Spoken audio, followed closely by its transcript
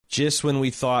Just when we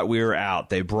thought we were out,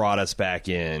 they brought us back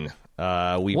in.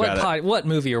 What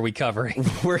movie are we covering?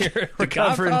 We're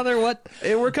covering Godfather. What?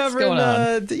 We're covering.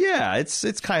 What's going on?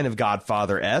 It's kind of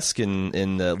Godfather-esque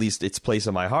in at least its place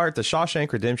in my heart. The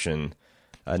Shawshank Redemption,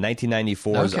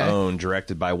 1994's own,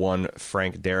 directed by one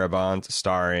Frank Darabont,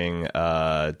 starring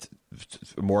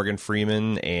Morgan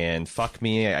Freeman and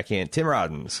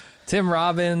Tim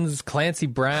Robbins, Clancy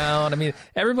Brown. I mean,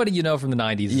 everybody you know from the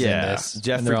 90s is in this.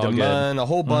 Jeffrey DeMunn, a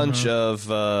whole bunch of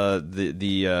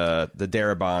the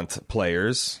Darabont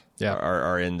players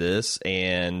are in this.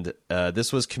 And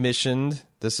this was commissioned.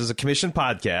 This is a commissioned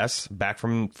podcast back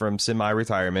from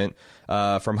semi-retirement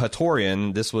from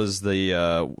Hatorian. This was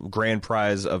the grand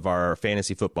prize of our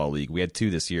fantasy football league. We had 2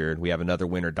 this year, and we have another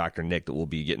winner, Dr. Nick, that will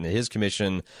be getting to his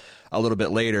commission a little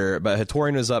bit later. But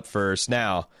Hatorian was up first.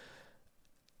 Now,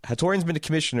 Hatorian's been the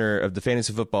commissioner of the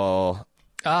fantasy football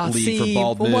league for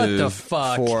Bald Move. What the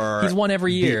fuck? He's won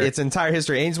every year. Its entire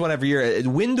history. And he's won every year.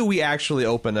 When do we actually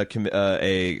open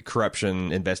a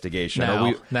corruption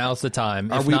investigation? Now's the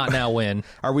time. If not now, when?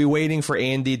 Are we waiting for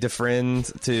Andy Dufresne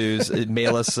to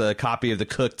mail us a copy of the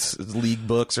cooked league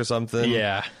books or something?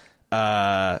 Yeah.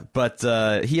 But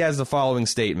he has the following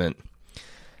statement.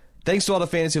 Thanks to all the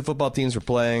fantasy football teams for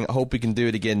playing. I hope we can do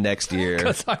it again next year.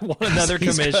 Because I want another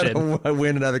commission.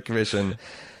 Win another commission.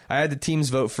 I had the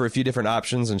teams vote for a few different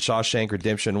options, and Shawshank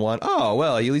Redemption won. Oh,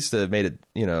 well, he at least made it,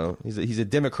 he's a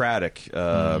democratic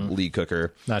league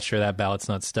cooker. Not sure that ballot's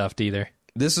not stuffed either.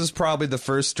 This is probably the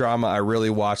first drama I really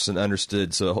watched and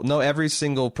understood. So, no, every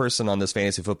single person on this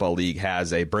fantasy football league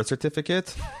has a birth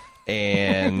certificate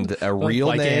and a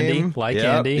real name.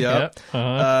 Andy. Yep.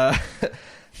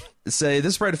 Say,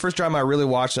 this is probably the first drama I really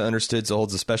watched and understood, so it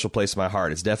holds a special place in my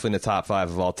heart. It's definitely in the top 5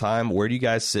 of all time. Where do you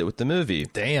guys sit with the movie?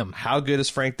 Damn. How good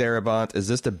is Frank Darabont? Is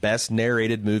this the best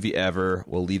narrated movie ever?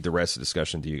 We'll leave the rest of the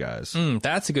discussion to you guys.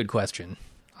 That's a good question.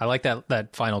 I like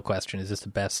that final question. Is this the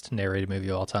best narrated movie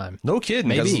of all time? No kidding.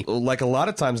 Maybe. Like, a lot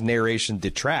of times narration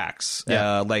detracts.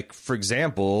 Yeah. Like, for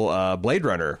example, Blade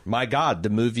Runner. My God,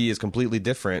 the movie is completely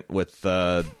different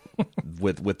without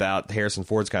Harrison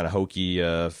Ford's kind of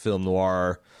hokey film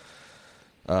noir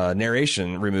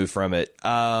narration removed from it.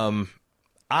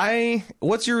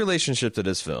 What's your relationship to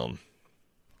this film?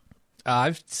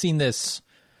 I've seen this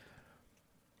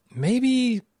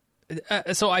maybe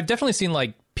so I've definitely seen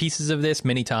like pieces of this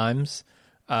many times.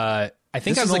 I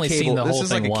think I've only seen the whole thing once. This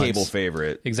is like a cable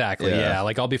favorite. Exactly, yeah.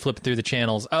 Like, I'll be flipping through the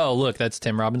channels. Oh, look, that's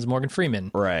Tim Robbins, Morgan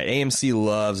Freeman. Right. AMC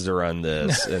loves to run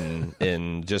this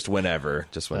in just whenever.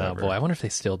 Oh, boy, I wonder if they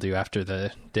still do after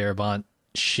the Darabont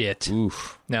shit.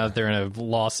 Oof. Now that they're in a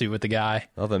lawsuit with the guy.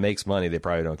 Well, if it makes money, they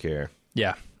probably don't care.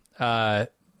 Yeah.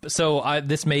 So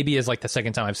this maybe is like the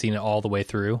second time I've seen it all the way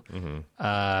through. Mm-hmm.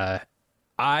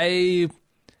 I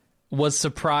was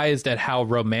surprised at how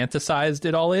romanticized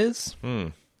it all is.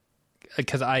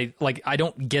 Because I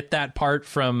don't get that part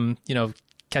from,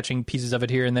 catching pieces of it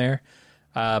here and there.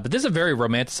 But this is a very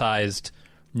romanticized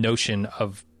notion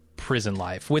of prison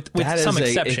life with some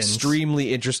exceptions. That is an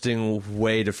extremely interesting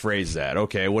way to phrase that.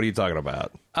 Okay, what are you talking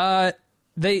about?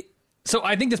 So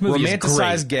I think this movie is great.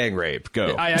 Romanticized gang rape.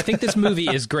 Go. I think this movie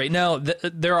is great. Now,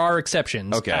 there are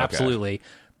exceptions. Okay, absolutely. Okay.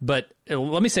 But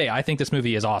let me say, I think this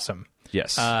movie is awesome.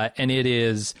 Yes. And it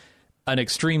is an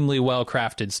extremely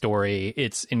well-crafted story.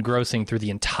 It's engrossing through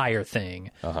the entire thing.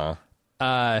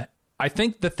 I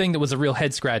think the thing that was a real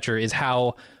head-scratcher is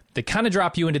how they kind of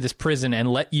drop you into this prison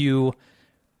and let you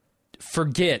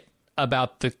forget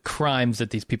about the crimes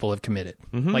that these people have committed.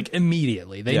 Mm-hmm. Like,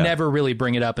 immediately. They never really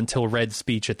bring it up until Red's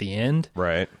speech at the end.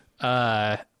 Right.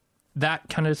 That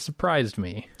kind of surprised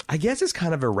me. I guess it's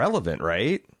kind of irrelevant,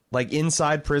 right? Like,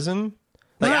 inside prison?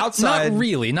 Like, outside... Not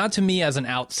really. Not to me as an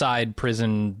outside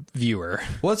prison viewer.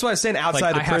 Well, that's why I was saying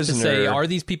outside the prisoner... I have to say, are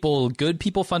these people good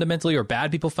people fundamentally or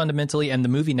bad people fundamentally? And the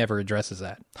movie never addresses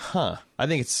that. Huh. I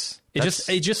think it's...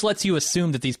 It just lets you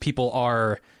assume that these people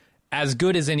are as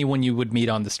good as anyone you would meet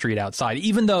on the street outside.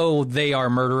 Even though they are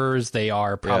murderers, they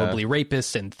are probably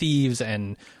rapists and thieves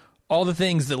and all the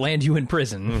things that land you in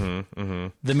prison.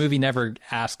 The movie never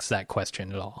asks that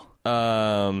question at all.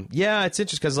 Yeah, it's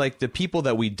interesting because, like, the people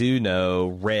that we do know,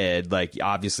 Red, like,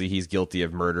 obviously he's guilty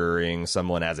of murdering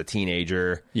someone as a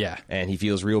teenager. Yeah. And he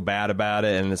feels real bad about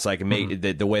it. And it's like,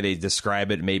 the way they describe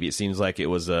it, maybe it seems like it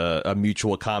was a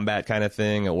mutual combat kind of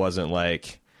thing. It wasn't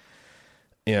like,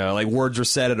 like words were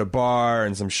said at a bar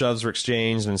and some shoves were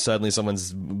exchanged and suddenly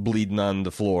someone's bleeding on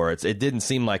the floor. It didn't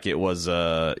seem like it was,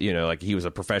 like he was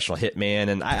a professional hitman.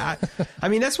 And I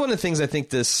mean, that's one of the things I think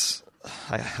this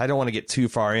I don't want to get too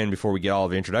far in before we get all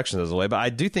of the introductions out of the way, but I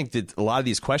do think that a lot of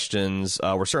these questions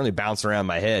were certainly bouncing around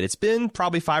my head. It's been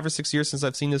probably 5 or 6 years since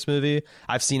I've seen this movie.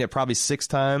 I've seen it probably 6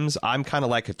 times. I'm kind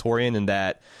of like Hatorian in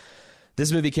that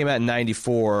this movie came out in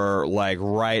 94, like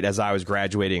right as I was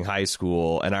graduating high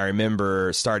school, and I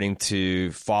remember starting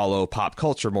to follow pop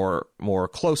culture more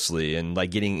closely and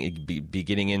like getting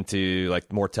into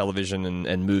like more television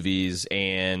and movies.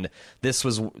 And this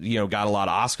was, got a lot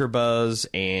of Oscar buzz,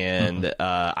 and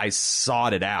I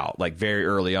sought it out like very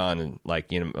early on, and like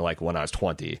when I was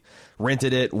 20,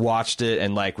 rented it, watched it,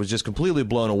 and like was just completely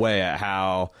blown away at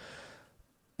how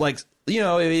like.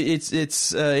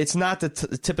 It's not the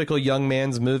typical young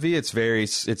man's movie. It's very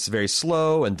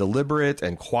slow and deliberate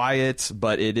and quiet,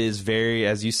 but it is very,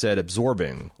 as you said,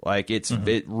 absorbing. Like it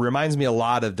reminds me a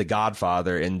lot of The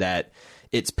Godfather in that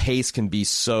its pace can be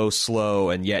so slow,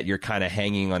 and yet you're kind of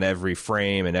hanging on every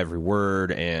frame and every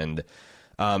word. And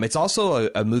it's also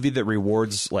a movie that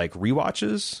rewards like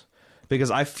rewatches,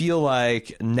 because I feel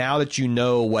like now that you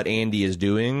know what Andy is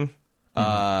doing,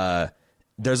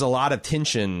 there's a lot of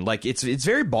tension. Like it's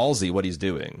very ballsy what he's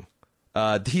doing.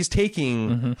 He's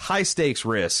taking high stakes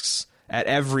risks at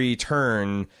every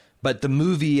turn, but the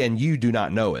movie and you do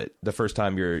not know it the first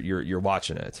time you're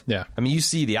watching it. Yeah, I mean, you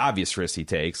see the obvious risks he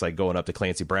takes, like going up to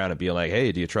Clancy Brown and being like,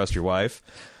 "Hey, do you trust your wife?"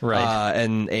 Right.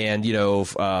 And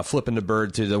flipping the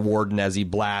bird to the warden as he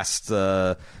blasts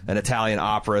an Italian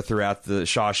opera throughout the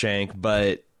Shawshank,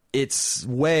 but. It's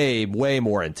way, way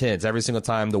more intense. Every single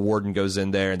time the warden goes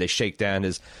in there and they shake down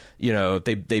his,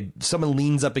 someone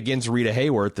leans up against Rita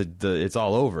Hayworth, it's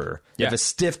all over. Yeah.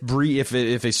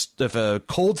 If a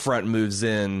cold front moves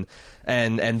in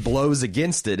and blows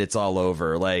against it, it's all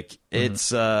over. Like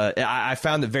it's, I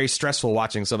found it very stressful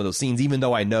watching some of those scenes, even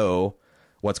though I know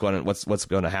what's going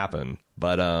to happen.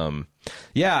 But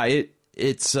it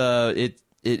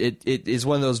is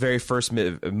one of those very first.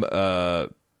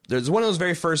 There's one of those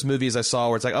very first movies I saw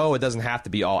where it's like, oh, it doesn't have to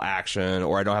be all action,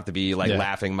 or I don't have to be like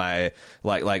laughing my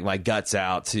my guts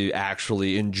out to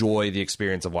actually enjoy the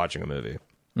experience of watching a movie.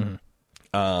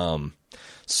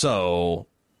 So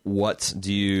what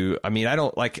do you? I mean, I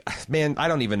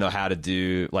don't even know how to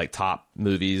do like top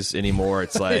movies anymore.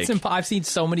 It's like I've seen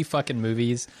so many fucking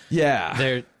movies.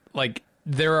 Yeah,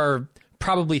 there are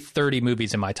probably 30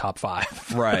 movies in my top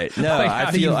 5. Right. No,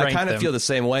 I kind of feel the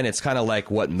same way, and it's kind of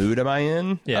like, what mood am I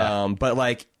in? Yeah. But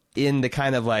like in the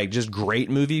kind of like just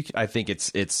great movie, I think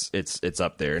it's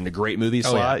up there in the great movie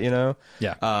slot,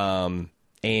 Yeah.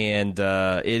 And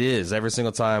it is every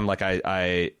single time. Like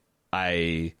I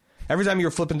every time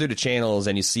you're flipping through the channels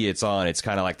and you see it's on, it's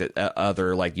kind of like the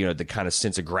other, like, the kind of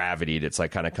sense of gravity that's like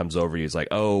kind of comes over you. It's like,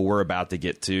 oh, we're about to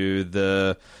get to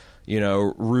the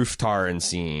roof tarring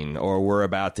scene, or we're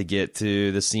about to get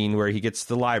to the scene where he gets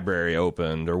the library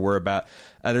opened, or we're about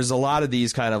there's a lot of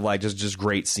these kind of like just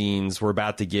great scenes. We're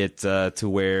about to get to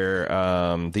where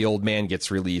the old man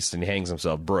gets released and he hangs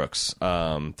himself, Brooks.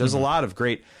 There's a lot of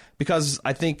great, because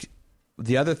I think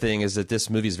the other thing is that this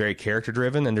movie is very character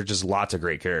driven, and there's just lots of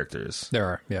great characters. There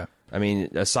are, yeah. I mean,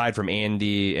 aside from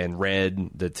Andy and Red,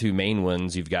 the two main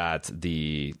ones, you've got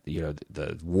the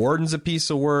warden's a piece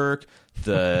of work,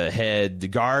 the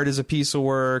guard is a piece of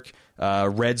work,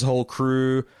 Red's whole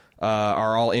crew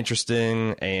are all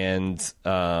interesting, and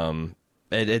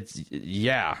it's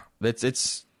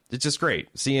just great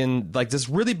seeing like this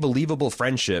really believable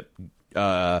friendship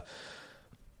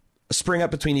spring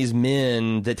up between these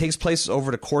men that takes place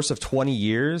over the course of 20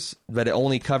 years, but it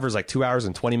only covers like 2 hours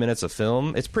and 20 minutes of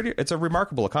film. It's a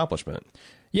remarkable accomplishment.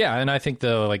 Yeah, and I think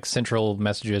the like central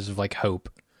messages of like hope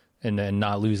and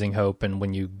not losing hope, and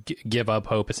when you give up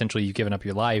hope, essentially you've given up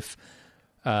your life.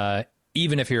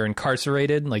 Even if you're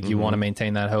incarcerated, like you want to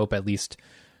maintain that hope, at least,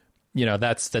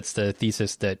 that's the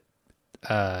thesis that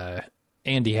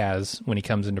Andy has when he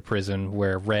comes into prison,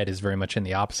 where Red is very much in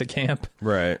the opposite camp.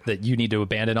 Right. That you need to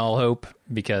abandon all hope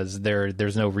because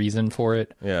there's no reason for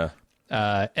it. Yeah.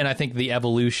 And I think the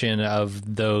evolution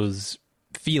of those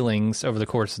feelings over the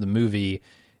course of the movie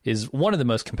is one of the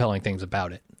most compelling things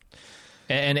about it.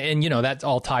 And that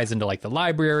all ties into like the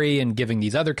library and giving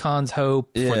these other cons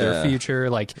hope for their future,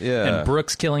 and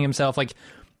Brooks killing himself. Like,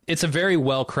 it's a very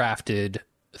well crafted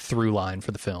through line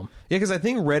for the film. Yeah, because I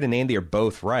think Red and Andy are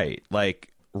both right.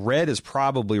 Like, Red is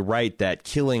probably right that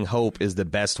killing hope is the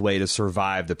best way to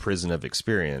survive the prison of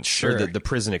experience. Sure. Or the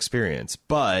prison experience.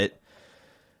 But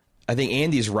I think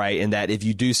Andy's right in that if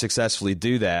you do successfully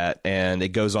do that and it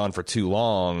goes on for too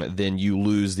long, then you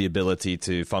lose the ability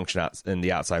to function out in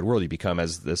the outside world. You become,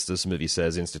 as this movie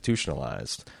says,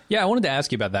 institutionalized. Yeah, I wanted to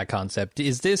ask you about that concept.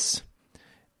 Is this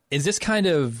kind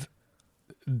of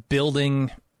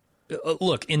building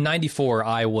look, in 94,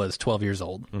 I was 12 years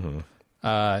old. Mm-hmm.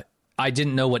 I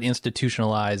didn't know what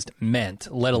institutionalized meant,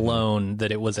 let alone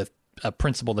that it was a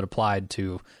principle that applied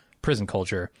to prison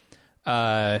culture.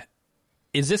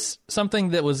 Is this something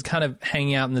that was kind of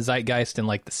hanging out in the zeitgeist in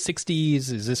like the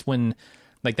 60s? Is this when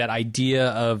like that idea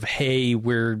of, hey,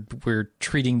 we're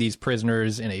treating these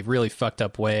prisoners in a really fucked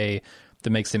up way that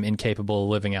makes them incapable of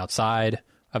living outside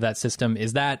of that system?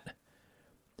 Is that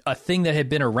a thing that had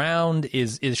been around?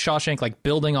 Is Shawshank like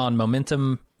building on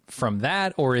momentum from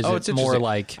that, or is it more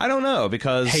like, I don't know,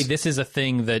 because hey, this is a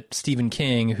thing that Stephen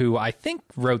King, who I think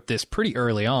wrote this pretty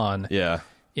early on,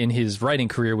 in his writing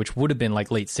career, which would have been like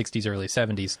late 60s, early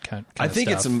 70s kind I of think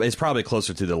stuff. it's probably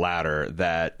closer to the latter,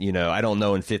 that, you know, I don't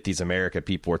know, in 50s America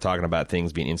people were talking about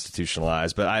things being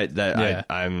institutionalized, but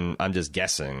I'm just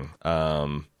guessing.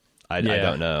 I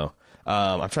don't know.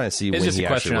 I'm trying to see it's when just he a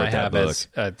question actually wrote I have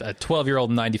that book. as a 12-year-old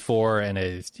in 94 and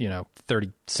a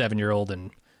 37-year-old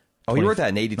in Oh, he wrote that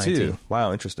in 82. 19.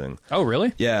 Wow, interesting. Oh,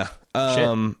 really? Yeah.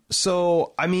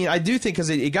 So, I mean, I do think, because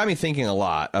it got me thinking a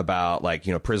lot about, like,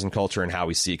 you know, prison culture and how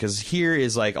we see, because here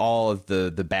is like all of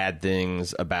the bad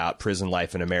things about prison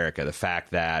life in America. The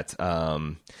fact that,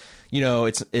 you know,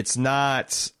 it's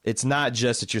not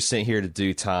just that you're sent here to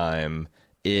do time.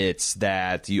 It's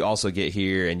that you also get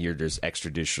here and there's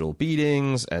extrajudicial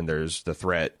beatings, and there's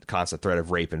the constant threat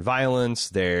of rape and violence.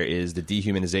 There is the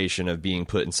dehumanization of being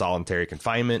put in solitary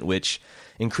confinement, which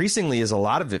increasingly is a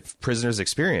lot of it prisoners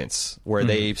experience, where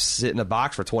they sit in a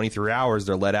box for 23 hours.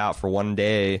 They're let out for 1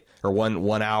 day or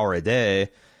one hour a day.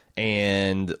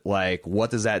 And like, what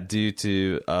does that do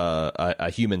to a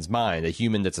human's mind? A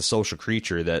human that's a social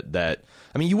creature that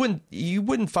I mean, you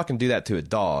wouldn't fucking do that to a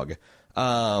dog.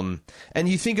 And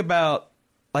you think about,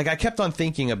 like, I kept on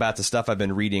thinking about the stuff I've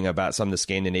been reading about some of the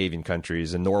Scandinavian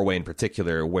countries, and Norway in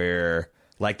particular, where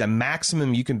like the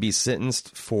maximum you can be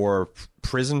sentenced for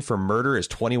prison for murder is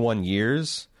 21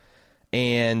 years.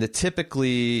 And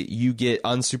typically you get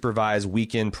unsupervised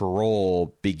weekend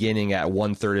parole beginning at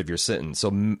 1/3 of your sentence.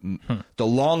 So the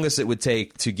longest it would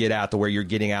take to get out to where you're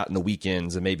getting out in the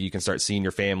weekends and maybe you can start seeing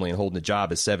your family and holding a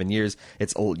job is 7 years.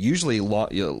 It's usually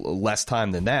less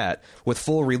time than that, with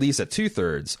full release at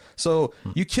 2/3. So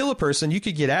you kill a person, you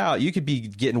could get out, you could be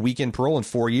getting weekend parole in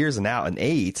 4 years and out in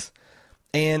 8.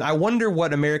 And I wonder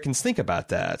what Americans think about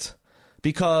that,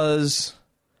 because,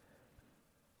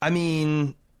 I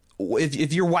mean,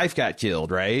 if your wife got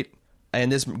killed, right, and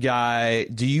this guy,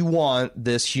 do you want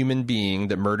this human being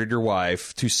that murdered your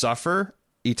wife to suffer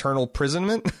eternal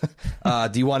imprisonment?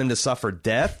 Do you want him to suffer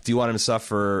death? Do you want him to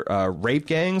suffer rape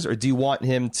gangs? Or do you want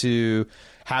him to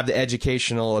have the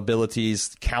educational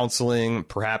abilities, counseling,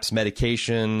 perhaps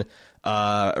medication?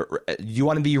 You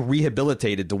want to be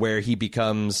rehabilitated to where he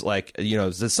becomes, like, you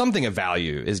know, something of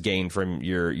value is gained from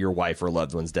your wife or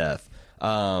loved one's death.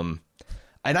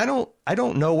 And I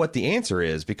don't know what the answer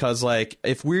is, because, like,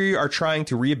 if we are trying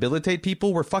to rehabilitate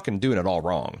people, we're fucking doing it all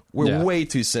wrong. We're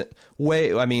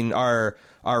I mean, our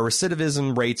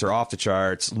recidivism rates are off the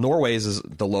charts. Norway's is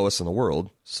the lowest in the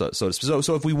world. So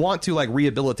if we want to, like,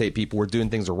 rehabilitate people, we're doing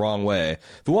things the wrong way.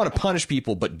 If we want to punish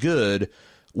people but good,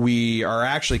 we are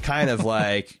actually kind of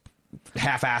like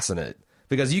half-assing it,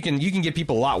 because you can get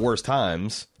people a lot worse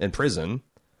times in prison.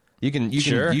 We've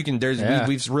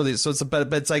really, so it's,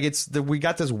 but it's like, we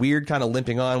got this weird kind of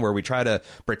limping on where we try to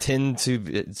pretend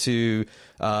to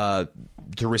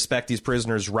respect these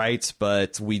prisoners' rights,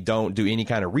 but we don't do any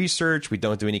kind of research. We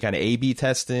don't do any kind of A/B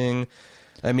testing.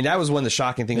 I mean, that was one of the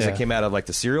shocking things that came out of, like,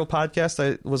 the Serial podcast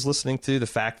I was listening to, the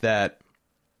fact that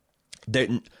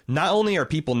not only are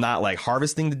people not, like,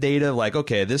 harvesting the data, like,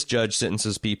 okay, this judge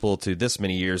sentences people to this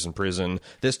many years in prison,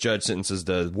 this judge sentences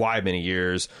to Y many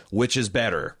years, which is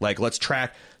better? Like, let's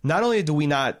track. Not only do we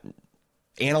not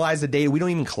analyze the data, we don't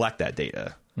even collect that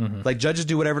data. Like, judges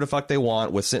do whatever the fuck they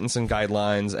want with sentencing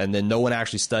guidelines, and then no one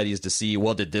actually studies to see,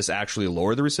 well, did this actually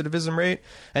lower the recidivism rate?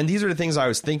 And these are the things I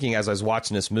was thinking as I was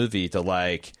watching this movie, to,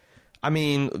 like, I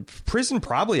mean, prison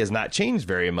probably has not changed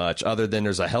very much, other than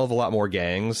there's a hell of a lot more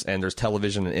gangs and there's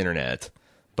television and internet.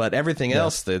 But everything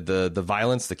else, the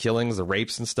violence, the killings, the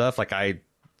rapes and stuff, like,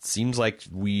 seems like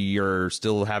we are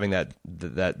still having that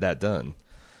done.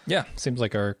 Yeah, seems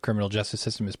like our criminal justice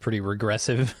system is pretty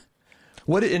regressive.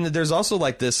 And there's also,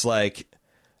 like, this, like,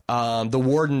 the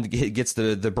warden gets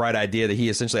the bright idea that he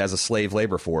essentially has a slave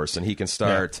labor force, and he can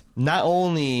start not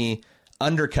only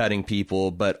undercutting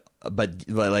people, but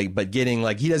getting,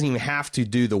 like, he doesn't even have to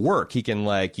do the work. He can,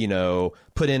 like, you know,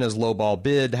 put in his lowball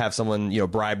bid, have someone, you know,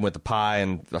 bribe him with a pie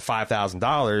and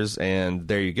 $5,000, and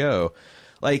there you go.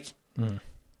 Like,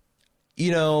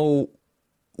 you know,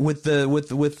 with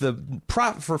the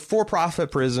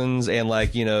for-profit prisons and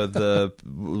like, you know,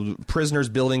 the prisoners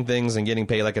building things and getting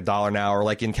paid like $1 an hour,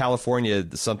 like in California,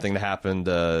 something that happened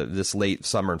this late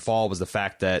summer and fall was the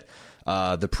fact that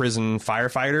the prison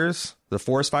firefighters, the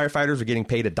forest firefighters, were getting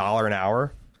paid $1 an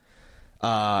hour.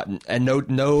 And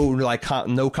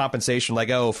no compensation,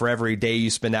 like, oh, for every day you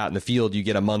spend out in the field, you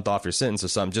get a month off your sentence or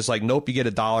something. Just like, nope, you get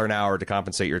 $1 an hour to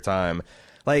compensate your time.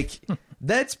 Like,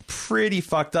 that's pretty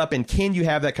fucked up. And can you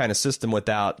have that kind of system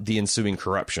without the ensuing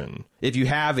corruption? If you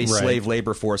have a slave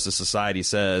labor force, the society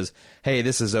says, hey,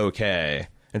 this is okay.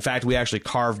 In fact, we actually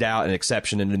carved out an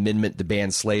exception, an amendment to ban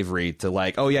slavery to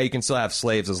like, oh, yeah, you can still have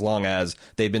slaves as long as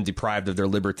they've been deprived of their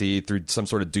liberty through some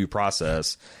sort of due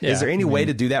process. Yeah, is there any way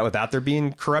to do that without there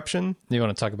being corruption? You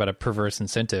want to talk about a perverse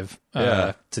incentive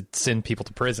to send people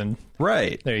to prison.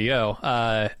 Right. There you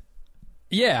go.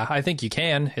 Yeah, I think you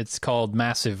can. It's called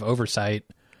massive oversight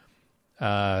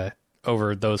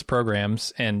over those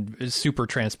programs and super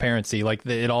transparency. Like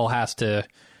it all has to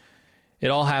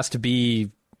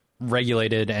be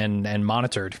regulated and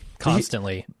monitored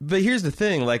constantly. But here's the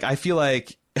thing, like I feel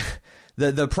like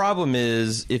the problem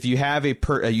is if you have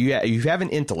you have an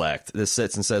intellect that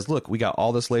sits and says, look, we got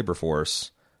all this labor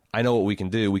force, I know what we can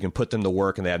do, we can put them to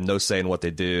work and they have no say in what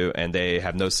they do and they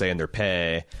have no say in their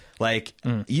pay. Like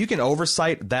you can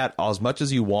oversight that as much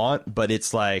as you want, but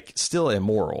it's like still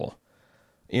immoral.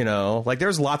 You know, like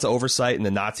there's lots of oversight in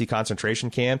the Nazi concentration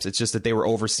camps. It's just that they were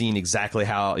overseen exactly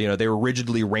how, you know, they were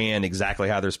rigidly ran exactly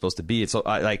how they're supposed to be. It's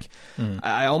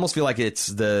I almost feel like it's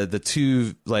the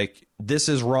two, like this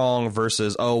is wrong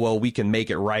versus, oh, well, we can make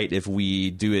it right if we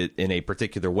do it in a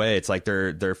particular way. It's like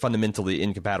they're fundamentally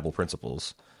incompatible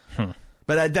principles.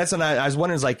 But that's when I was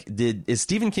wondering, is like, is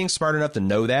Stephen King smart enough to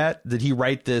know that? Did he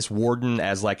write this warden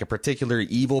as like a particular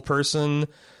evil person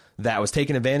that was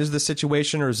taking advantage of the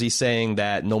situation, or is he saying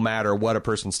that no matter what a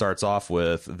person starts off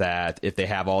with, that if they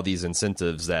have all these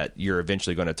incentives, that you're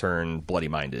eventually going to turn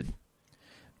bloody-minded?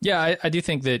 Yeah, I do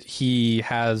think that he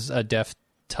has a deft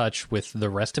touch with the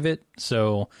rest of it,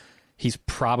 so he's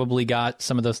probably got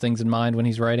some of those things in mind when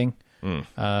he's writing.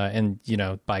 And, you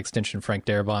know, by extension, Frank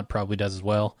Darabont probably does as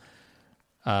well.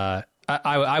 I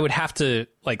would have to,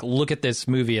 like, look at this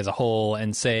movie as a whole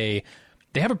and say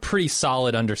they have a pretty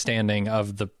solid understanding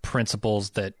of the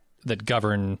principles that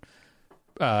govern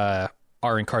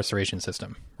our incarceration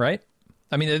system, right?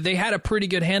 I mean, they had a pretty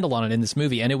good handle on it in this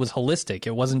movie, and it was holistic.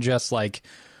 It wasn't just like,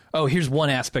 oh, here's one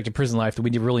aspect of prison life that we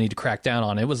really need to crack down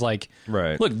on. It was like,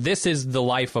 look, this is the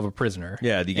life of a prisoner.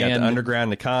 Yeah, you got the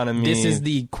underground economy. This is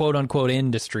the quote-unquote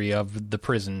industry of the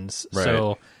prisons. Right.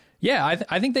 So, yeah,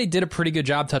 I think they did a pretty good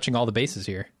job touching all the bases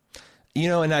here. You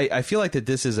know, and I feel like that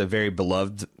this is a very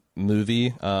beloved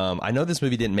movie. I know this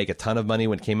movie didn't make a ton of money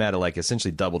when it came out. It like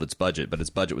essentially doubled its budget, but its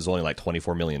budget was only like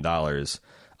 $24 million.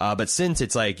 But since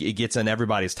it's like it gets on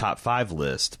everybody's top 5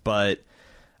 list, but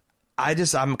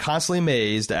I'm constantly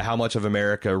amazed at how much of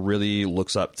America really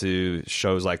looks up to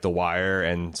shows like The Wire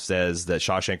and says that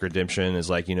Shawshank Redemption is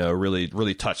like, you know,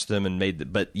 really touched them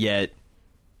and but yet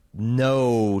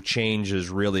no change is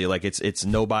really like it's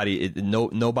nobody.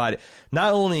 Nobody.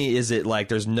 Not only is it like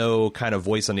there's no kind of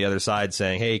voice on the other side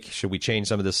saying, hey, should we change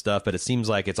some of this stuff? But it seems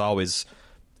like it's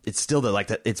still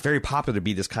that it's very popular to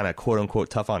be this kind of quote unquote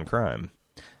tough on crime.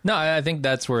 No, I think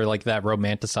that's where like that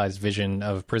romanticized vision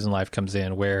of prison life comes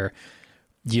in, where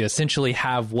you essentially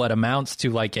have what amounts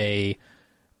to like a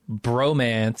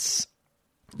bromance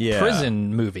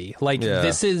prison movie. Like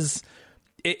this is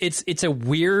it's a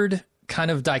weird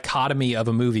kind of dichotomy of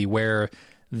a movie where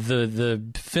the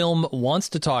film wants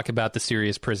to talk about the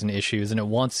serious prison issues and it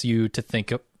wants you to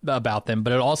think about them,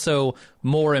 but it also,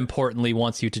 more importantly,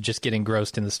 wants you to just get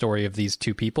engrossed in the story of these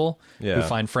two people who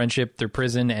find friendship through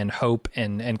prison and hope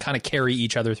and kind of carry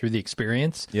each other through the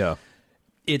experience. Yeah.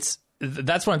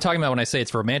 That's what I'm talking about when I say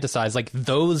it's romanticized. Like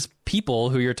those people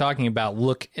who you're talking about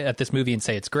look at this movie and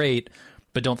say it's great,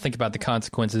 but don't think about the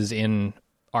consequences in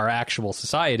our actual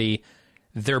society.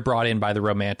 They're brought in by the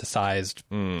romanticized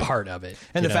part of it.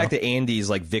 And the fact that Andy's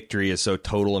like victory is so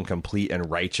total and complete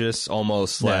and righteous,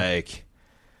 almost like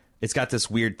it's got this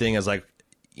weird thing as like,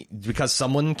 because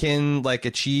someone can like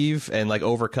achieve and like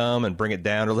overcome and bring it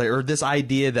down, or this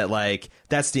idea that like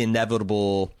that's the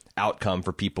inevitable outcome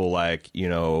for people like, you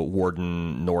know,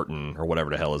 Warden Norton or whatever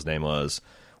the hell his name was.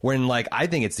 When, like, I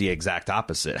think it's the exact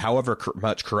opposite. However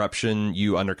much corruption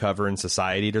you uncover in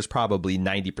society, there's probably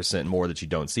 90% more that you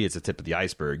don't see. It's the tip of the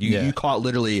iceberg. You caught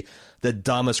literally the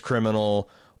dumbest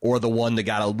criminal or the one that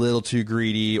got a little too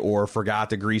greedy or forgot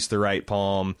to grease the right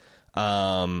palm.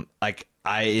 Like,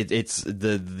 it's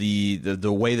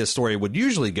the way the story would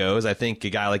usually go is I think a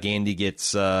guy like Andy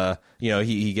gets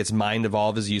he gets mined of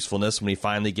all of his usefulness. When he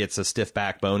finally gets a stiff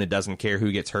backbone, it doesn't care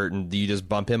who gets hurt, and you just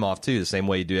bump him off too, the same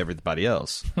way you do everybody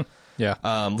else. Yeah,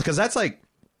 because that's like,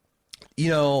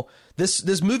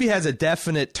 this movie has a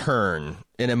definite turn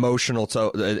in the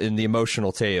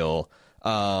emotional tale.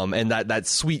 And that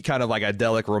sweet kind of like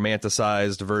idyllic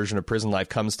romanticized version of prison life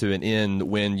comes to an end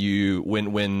when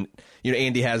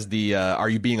Andy has the "Are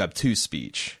you being obtuse?"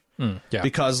 speech. Yeah.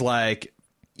 Because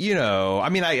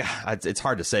it's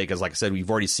hard to say because like I said, we've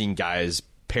already seen guys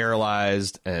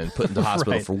paralyzed and put into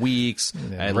hospital right. for weeks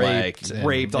and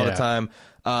raped all the time.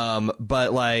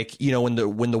 But when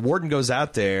the warden goes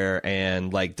out there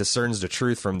and like discerns the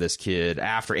truth from this kid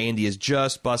after Andy has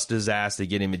just busted his ass to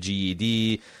get him a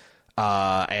GED.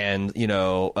 And in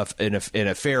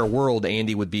a fair world,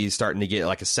 Andy would be starting to get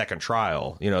like a second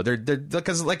trial.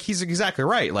 Because like he's exactly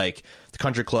right. Like the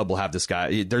country club will have this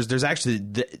guy.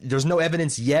 There's no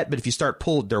evidence yet, but if you start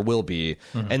pulled, there will be.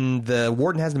 Mm-hmm. And the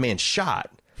warden has the man shot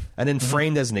and then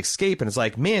framed as an escape. And it's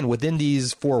like, man, within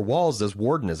these four walls, this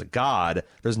warden is a god.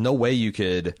 There's no way you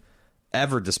could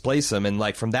ever displace him. And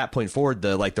like from that point forward,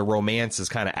 the romance is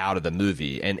kind of out of the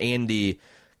movie. And Andy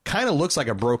kind of looks like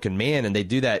a broken man. And they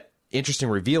do that interesting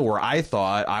reveal where I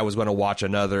thought I was going to watch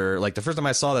another, like the first time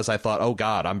I saw this, I thought, oh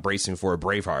God, I'm bracing for a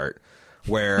Braveheart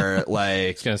where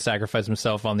like he's going to sacrifice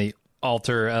himself on the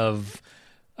altar of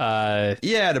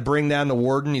to bring down the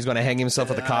warden. He's going to hang himself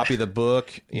with a copy of the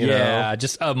book. You know?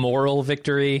 Just a moral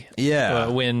victory. Yeah,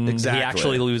 when he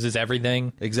actually loses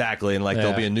everything. Exactly, and like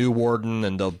there'll be a new warden,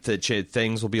 and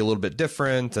things will be a little bit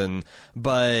different.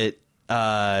 But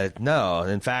no,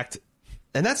 in fact.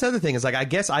 And that's the other thing is like I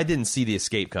guess I didn't see the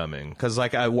escape coming because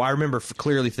like I remember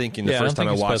clearly thinking the first time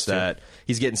I watched that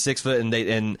he's getting 6 foot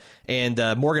and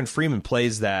Morgan Freeman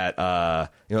plays that the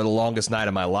longest night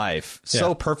of my life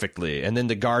so perfectly, and then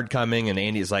the guard coming and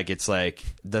Andy's like it's like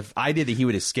the idea that he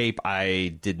would escape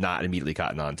I did not immediately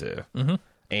cotton onto. Mm-hmm.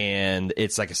 And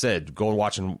it's like I said, going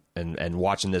watching and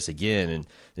watching this again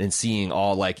and seeing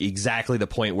all like exactly the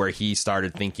point where he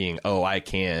started thinking, oh, I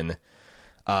can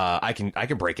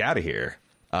break out of here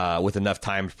with enough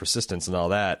time, persistence, and all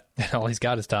that. All he's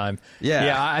got is time.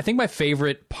 Yeah. I think my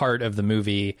favorite part of the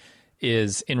movie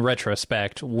is in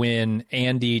retrospect when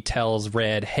Andy tells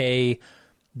Red, "Hey,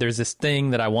 there's this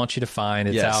thing that I want you to find.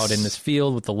 It's out in this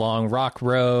field with the long rock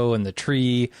row and the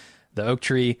tree, the oak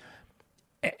tree."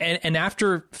 And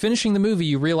after finishing the movie,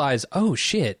 you realize, oh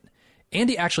shit,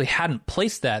 Andy actually hadn't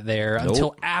placed that there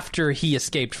until after he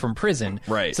escaped from prison.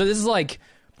 Right. So this is like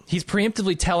he's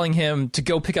preemptively telling him to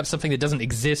go pick up something that doesn't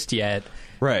exist yet.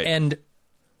 Right. And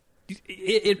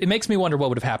it makes me wonder what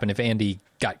would have happened if Andy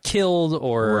got killed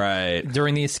or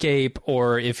during the escape,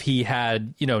 or if he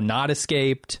had, not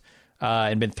escaped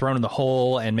and been thrown in the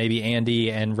hole and maybe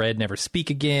Andy and Red never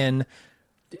speak again,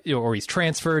 or he's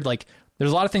transferred. Like,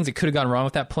 there's a lot of things that could have gone wrong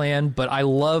with that plan, but I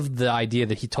loved the idea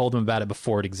that he told him about it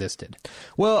before it existed.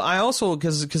 Well, I also,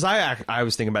 because I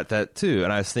was thinking about that too,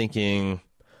 and I was thinking,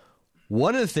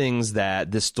 one of the things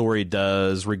that this story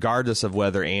does, regardless of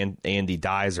whether Andy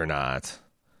dies or not,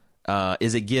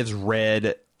 is it gives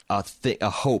Red a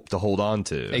hope to hold on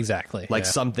to. Exactly. Like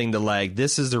something to like,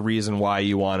 this is the reason why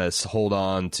you want to hold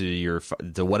on to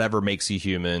to whatever makes you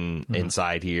human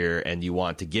inside here, and you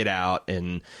want to get out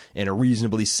in a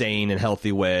reasonably sane and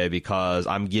healthy way because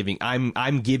I'm giving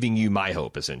you my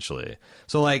hope, essentially.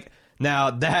 So like,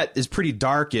 now that is pretty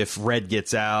dark if Red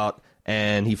gets out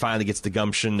and he finally gets the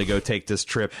gumption to go take this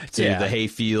trip to the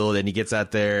hayfield, and he gets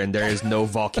out there and there is no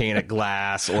volcanic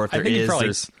glass, or if there is,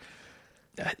 there's...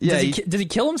 Does he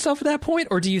kill himself at that point,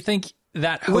 or do you think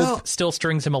that hope still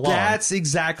strings him along? That's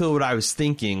exactly what I was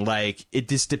thinking. Like, it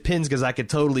just depends, because I could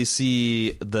totally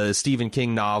see the Stephen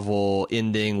King novel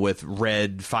ending with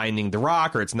Red finding the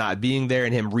rock, or it's not being there,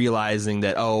 and him realizing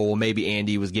that, oh, well, maybe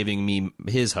Andy was giving me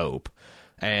his hope,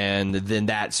 and then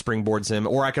that springboards him.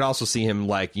 Or I could also see him,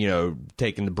 like,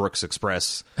 taking the Brooks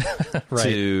Express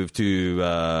to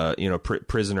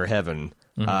prisoner heaven.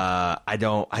 Mm-hmm. I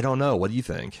don't know. What do you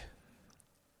think?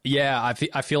 Yeah,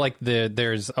 I feel like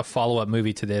there's a follow-up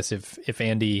movie to this if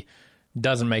Andy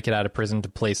doesn't make it out of prison to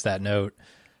place that note,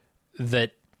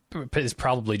 that is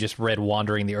probably just Red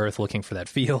wandering the earth looking for that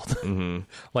field. Mm-hmm.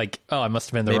 Like, oh, I must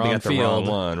have been the wrong field. The wrong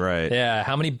one, right? Yeah,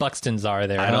 how many Buxtons are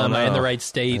there? I don't know. Am I in the right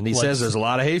state? And he says there's a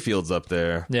lot of hayfields up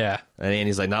there. Yeah. And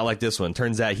Andy's like, not like this one.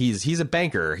 Turns out he's a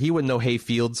banker. He wouldn't know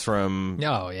hayfields from...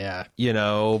 Oh, yeah.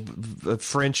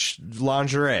 French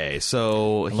lingerie.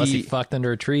 So unless he fucked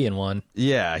under a tree in one.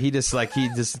 Yeah, he just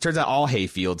turns out all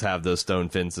hayfields have those stone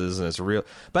fences, and it's real.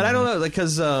 But I don't know, like,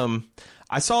 because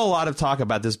I saw a lot of talk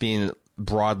about this being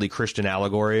broadly Christian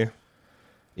allegory.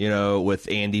 You know,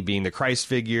 with Andy being the Christ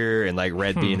figure and like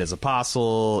Red being his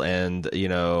apostle, and you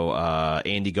know,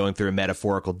 Andy going through a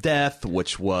metaphorical death,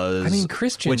 which was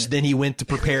Christian. Which then he went to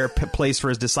prepare a place for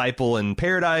his disciple in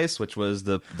paradise, which was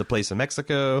the place in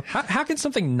Mexico. How can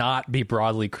something not be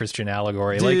broadly Christian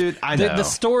allegory? Dude, I know. The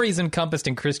stories encompassed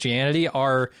in Christianity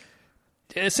are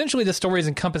essentially the stories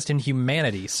encompassed in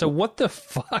humanity. So what the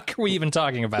fuck are we even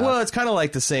talking about? Well, it's kind of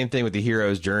like the same thing with the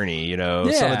hero's journey. You know,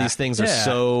 some of these things are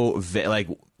so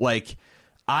like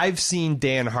I've seen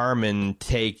Dan Harmon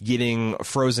take getting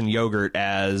frozen yogurt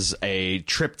as a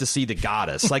trip to see the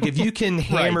goddess. Like if you can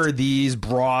hammer these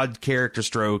broad character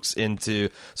strokes into,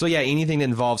 so yeah, anything that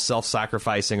involves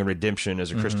self-sacrificing and redemption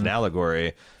as a Christian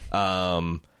allegory.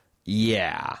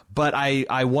 Yeah, but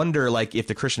I wonder, like, if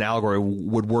the Christian allegory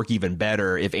would work even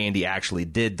better if Andy actually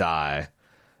did die,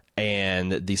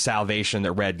 and the salvation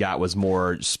that Red got was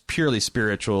more purely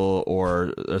spiritual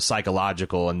or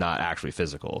psychological and not actually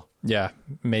physical. Yeah,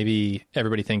 maybe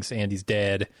everybody thinks Andy's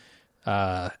dead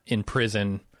in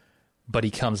prison, but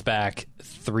he comes back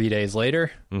 3 days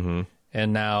later, and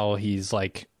now he's,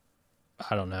 like,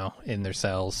 I don't know, in their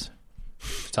cells.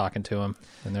 Talking to him,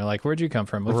 and they're like, "Where'd you come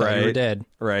from? We thought you were dead."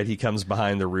 Right. He comes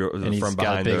behind the real, and he's from got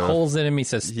behind big holes in him. He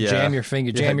says, "Jam your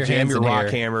finger, jam your hands your in rock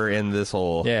here. hammer in this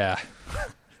hole." Yeah,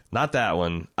 not that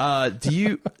one. Do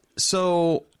you?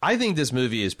 So I think this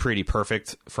movie is pretty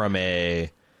perfect from a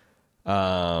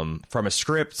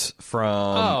script,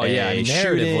 from a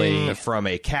shooting, from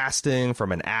a casting,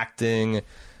 from an acting.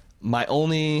 My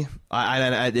only,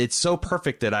 it's so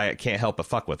perfect that I can't help but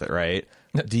fuck with it, right?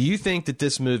 Do you think that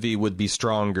this movie would be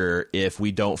stronger if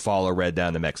we don't follow Red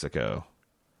down to Mexico?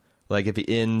 Like if it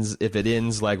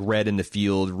ends like Red in the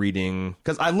field reading,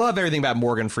 because I love everything about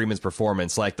Morgan Freeman's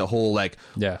performance, like the whole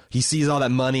he sees all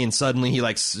that money and suddenly he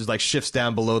like shifts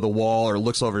down below the wall or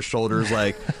looks over his shoulders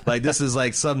like this is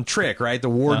like some trick, right? The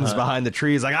warden's behind the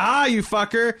trees, like you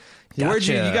fucker, where'd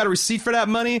you got a receipt for that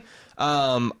money?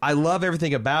 I love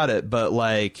everything about it, but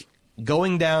like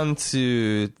going down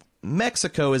to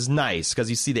Mexico is nice because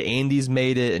you see the Andes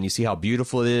made it and you see how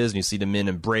beautiful it is and you see the men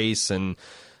embrace,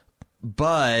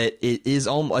 but it's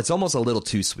almost a little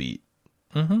too sweet.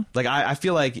 Like I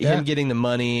feel like him getting the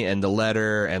money and the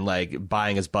letter and like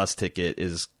buying his bus ticket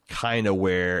is kind of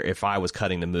where if I was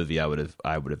cutting the movie I would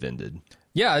have ended.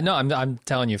 Yeah, no, I'm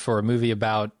telling you, for a movie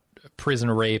about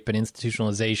prison rape and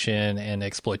institutionalization and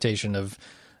exploitation of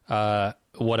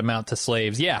what amount to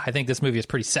slaves. Yeah, I think this movie is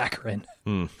pretty saccharine.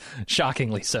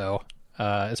 Shockingly so,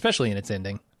 especially in its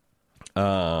ending.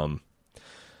 Well,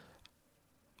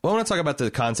 I want to talk about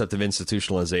the concept of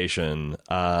institutionalization,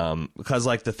 because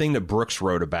like the thing that Brooks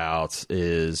wrote about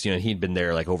is, you know, he'd been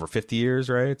there like over 50 years,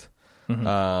 right?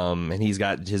 And he's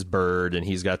got his bird and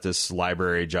he's got this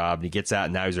library job and he gets out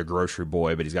and now he's a grocery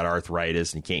boy, but he's got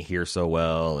arthritis and he can't hear so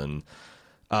well. And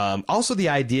also the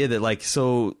idea that like,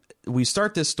 so we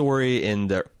start this story in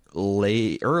the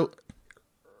early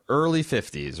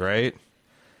 50s, right?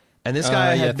 And this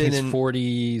guy had been in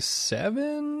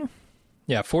 47.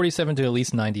 Yeah, 47 to at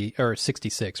least 90 or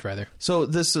 66 rather. So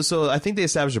I think they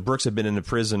established that Brooks had been in a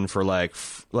prison for like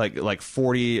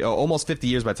 40, almost 50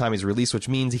 years by the time he's released, which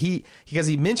means because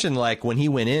he mentioned like when he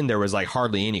went in there was like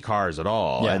hardly any cars at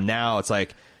all, and now it's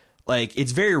like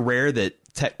it's very rare that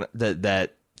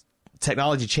that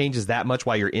technology changes that much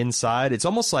while you're inside. It's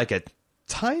almost like a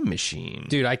time machine.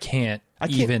 Dude, I can't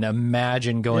even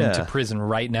imagine going to prison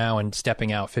right now and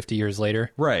stepping out 50 years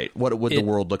later. Right. What would the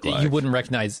world look like? You wouldn't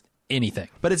recognize anything.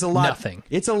 But it's nothing.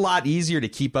 It's a lot easier to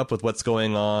keep up with what's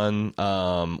going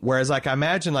on. Whereas like I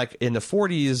imagine like in the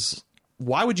 40s,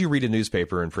 why would you read a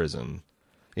newspaper in prison?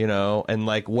 You know, and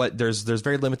like there's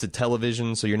very limited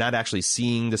television, so you're not actually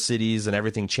seeing the cities and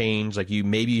everything change. Like you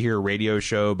hear a radio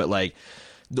show, but like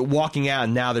walking out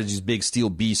and now there's these big steel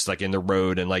beasts like in the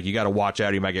road and like you got to watch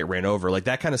out or you might get ran over, like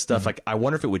that kind of stuff. Like I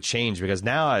wonder if it would change, because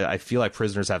now I feel like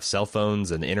prisoners have cell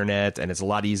phones and the internet and it's a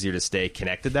lot easier to stay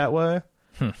connected that way,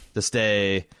 to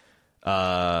stay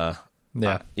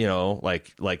you know,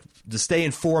 like to stay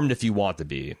informed if you want to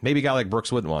be. Maybe a guy like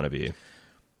Brooks wouldn't want to be.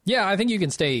 Yeah, I think you can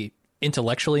stay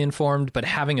intellectually informed, but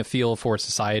having a feel for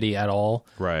society at all,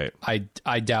 right?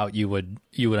 I doubt you would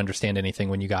understand anything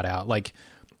when you got out. Like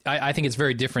I think it's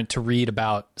very different to read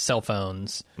about cell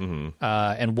phones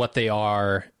and what they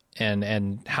are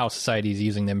and how society is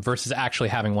using them versus actually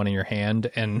having one in your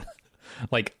hand and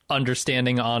like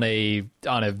understanding on a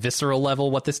visceral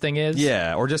level what this thing is.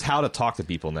 Yeah, or just how to talk to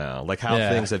people now, like how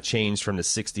things have changed from the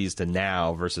 60s to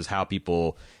now versus how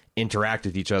people interact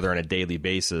with each other on a daily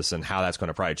basis and how that's going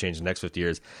to probably change in the next 50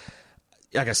 years.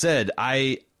 Like I said,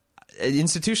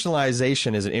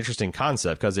 institutionalization is an interesting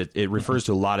concept because it refers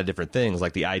to a lot of different things,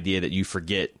 like the idea that you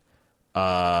forget,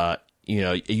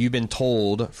 you've been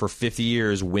told for 50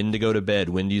 years when to go to bed,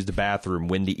 when to use the bathroom,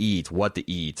 when to eat, what to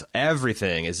eat.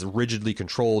 Everything is rigidly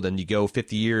controlled, and you go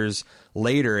 50 years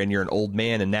later and you're an old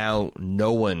man, and now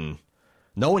no one,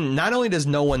 not only does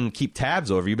no one keep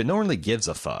tabs over you, but no one really gives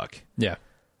a fuck. Yeah.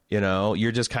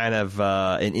 You're just kind of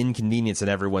an inconvenience in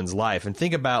everyone's life. And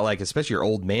think about, like, especially your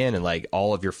old man and, like,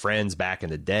 all of your friends back in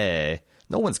the day.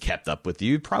 No one's kept up with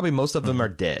you. Probably most of them are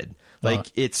dead.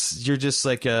 Like, you're just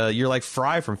like, you're like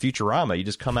Fry from Futurama. You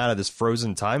just come out of this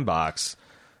frozen time box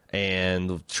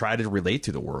and try to relate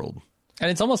to the world. And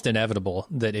it's almost inevitable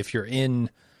that if you're in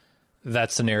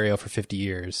that scenario for 50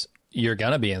 years, you're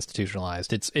going to be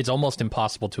institutionalized. It's almost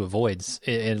impossible to avoid,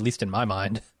 at least in my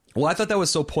mind. Well, I thought that was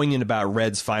so poignant about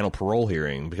Red's final parole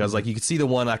hearing because, like, you could see the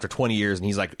one after 20 years, and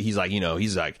he's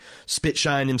like spit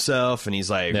shine himself, and he's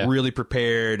like really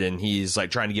prepared, and he's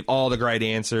like trying to give all the right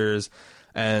answers.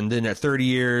 And then at 30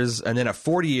 years, and then at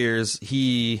 40 years,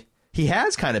 he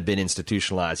has kind of been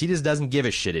institutionalized. He just doesn't give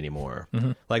a shit anymore.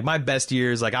 Mm-hmm. Like, my best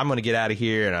years, like, I'm going to get out of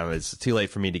here, and it's too late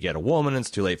for me to get a woman. It's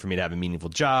too late for me to have a meaningful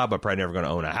job. I'm probably never going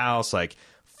to own a house. Like,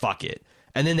 fuck it.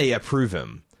 And then they approve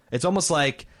him. It's almost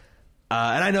like.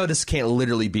 And I know this can't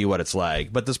literally be what it's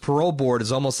like, but this parole board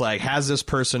is almost like, has this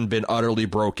person been utterly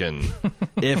broken?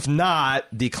 If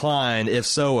not, decline. If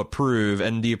so, approve.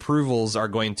 And the approvals are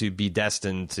going to be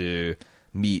destined to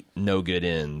meet no good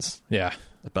ends. Yeah.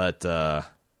 But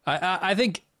I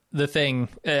think the thing,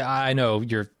 I know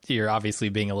you're obviously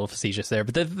being a little facetious there,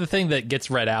 but the thing that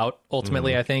gets read out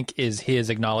ultimately, I think, is his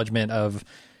acknowledgement of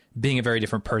being a very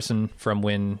different person from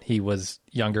when he was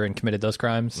younger and committed those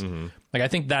crimes. Mm-hmm. Like, I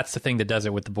think that's the thing that does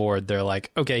it with the board. They're like,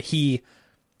 okay, he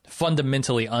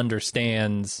fundamentally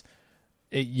understands,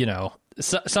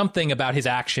 something about his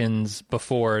actions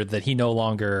before that he no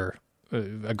longer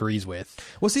agrees with.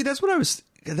 Well, see, that's one of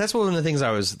the things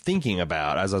I was thinking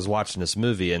about as I was watching this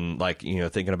movie, and, like,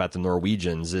 thinking about the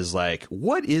Norwegians is like,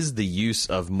 what is the use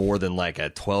of more than like a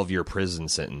 12-year prison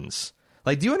sentence?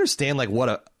 Like, do you understand, like,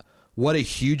 what a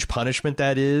huge punishment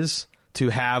that is to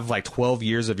have, like, 12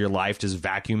 years of your life just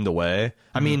vacuumed away?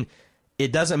 Mm-hmm. I mean,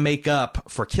 it doesn't make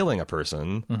up for killing a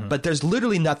person, but there's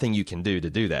literally nothing you can do to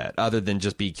do that other than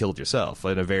just be killed yourself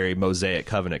in a very Mosaic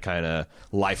Covenant kind of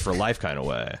life for life kind of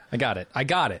way. I got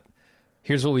it.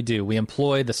 Here's what we do. We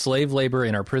employ the slave labor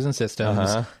in our prison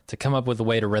systems to come up with a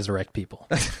way to resurrect people.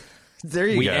 There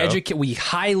you go. We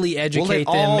highly educate them.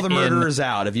 We'll let all the murderers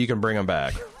out if you can bring them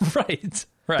back.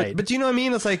 Right. But do you know what I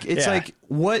mean? It's like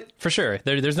what? For sure.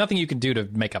 There's nothing you can do to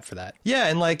make up for that. Yeah,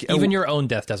 and like even your own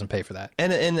death doesn't pay for that.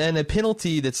 And a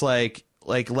penalty that's like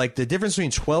the difference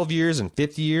between 12 years and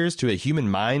 50 years to a human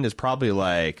mind is probably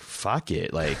like, fuck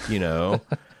it, like,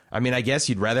 I mean, I guess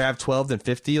you'd rather have 12 than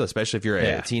 50, especially if you're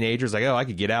a teenager. It's like, oh, I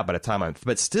could get out by the time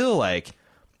but still, like,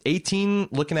 18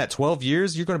 looking at 12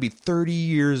 years, you're going to be 30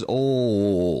 years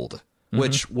old.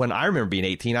 Which, when I remember being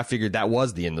 18, I figured that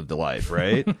was the end of the life,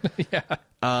 right? Yeah.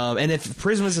 And if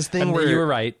prison was this thing where you were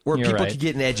right, where people could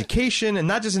get an education, and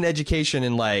not just an education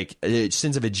in like a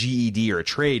sense of a GED or a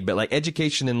trade, but like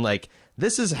education in like,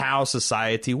 this is how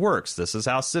society works. This is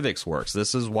how civics works.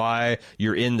 This is why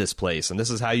you're in this place, and this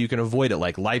is how you can avoid it,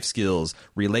 like life skills,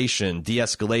 relation,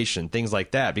 de-escalation, things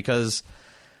like that. Because,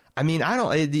 I mean,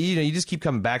 you just keep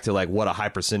coming back to like what a high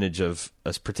percentage of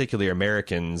particularly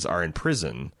Americans are in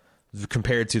prison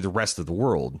compared to the rest of the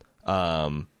world.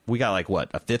 We got like what,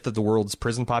 a fifth of the world's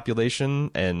prison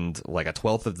population and like a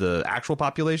 12th of the actual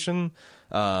population.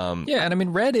 And I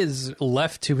mean, Red is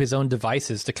left to his own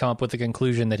devices to come up with the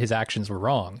conclusion that his actions were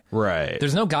wrong. Right.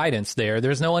 There's no guidance there.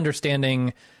 There's no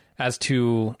understanding as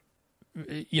to,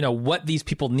 what these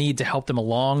people need to help them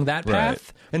along that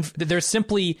path. Right. And there's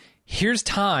simply, here's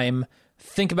time,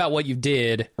 think about what you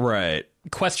did. Right.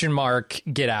 Question mark,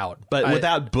 get out. But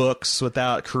without books,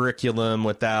 without curriculum,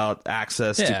 without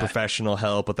access to professional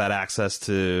help, without access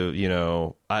to,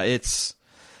 it's,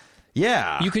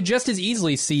 yeah. You could just as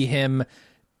easily see him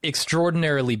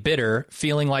extraordinarily bitter,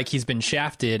 feeling like he's been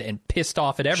shafted and pissed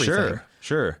off at everything.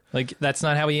 Sure. Like, that's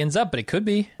not how he ends up, but it could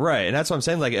be. Right, and that's what I'm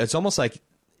saying. Like, it's almost like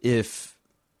if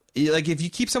you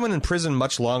keep someone in prison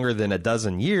much longer than a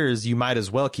dozen years, you might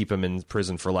as well keep them in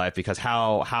prison for life, because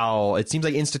how it seems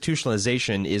like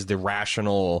institutionalization is the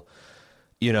rational,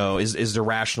 is the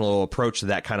rational approach to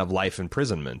that kind of life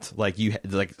imprisonment. Like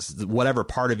whatever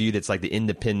part of you that's like the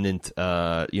independent,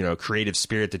 creative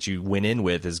spirit that you went in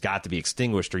with has got to be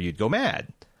extinguished or you'd go mad.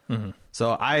 Mm-hmm.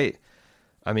 So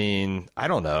I mean, I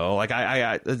don't know. Like,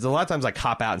 a lot of times I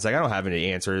cop out and say, I don't have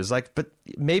any answers. Like, but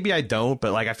maybe I don't.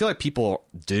 But, like, I feel like people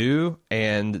do.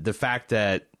 And the fact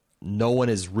that, no one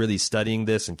is really studying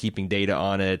this and keeping data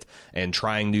on it and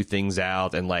trying new things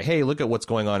out and like, hey, look at what's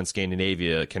going on in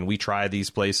Scandinavia. Can we try these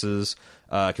places?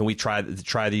 Can we try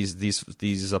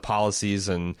these policies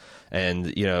and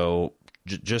you know,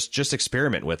 just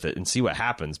experiment with it and see what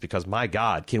happens? Because my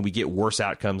God, can we get worse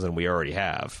outcomes than we already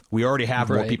have? We already have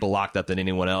more people locked up than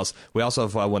anyone else. We also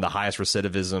have one of the highest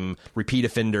recidivism, repeat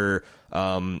offender.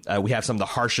 We have some of the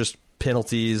harshest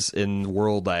penalties in the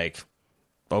world. Like,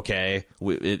 okay,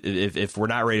 if we're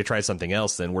not ready to try something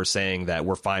else, then we're saying that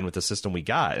we're fine with the system we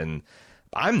got, and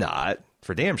I'm not,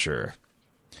 for damn sure.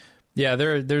 Yeah,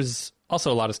 there's also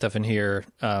a lot of stuff in here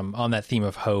on that theme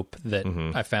of hope that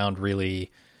I found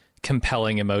really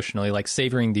compelling emotionally, like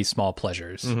savoring these small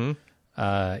pleasures. You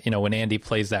know, when Andy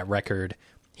plays that record,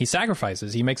 he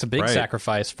sacrifices. He makes a big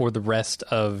sacrifice for the rest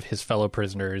of his fellow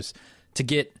prisoners to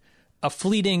get a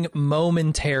fleeting,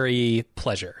 momentary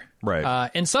pleasure. Right.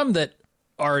 And some that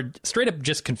are straight up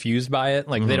just confused by it,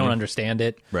 like they don't understand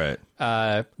it. Right.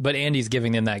 But Andy's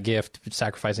giving them that gift,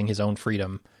 sacrificing his own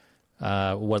freedom,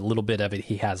 what little bit of it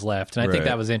he has left. And I think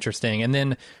that was interesting. And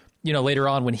then, you know, later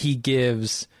on when he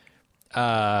gives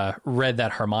Red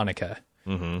that harmonica,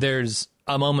 there's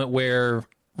a moment where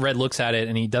Red looks at it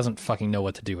and he doesn't fucking know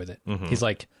what to do with it. He's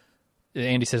like,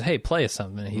 Andy says, hey, play us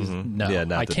something. And he's, no,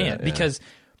 I can't. Because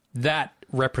that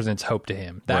represents hope to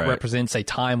him. That represents a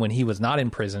time when he was not in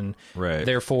prison.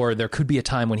 Therefore, there could be a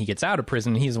time when he gets out of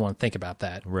prison and he doesn't want to think about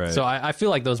that. So I feel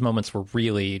like those moments were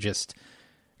really just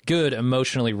good,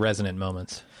 emotionally resonant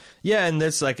moments. Yeah, and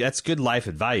that's good life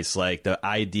advice. Like the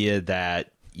idea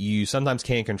that you sometimes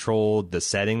can't control the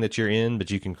setting that you're in,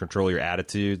 but you can control your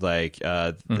attitude. Like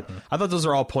I thought those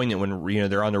are all poignant when, you know,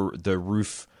 they're on the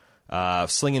roof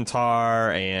slinging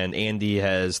tar, and Andy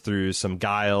has, through some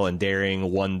guile and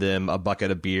daring, won them a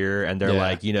bucket of beer, and they're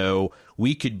like, you know,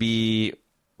 we could be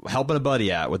helping a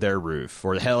buddy out with their roof,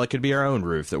 or hell, it could be our own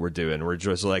roof that we're doing. We're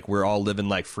just like, we're all living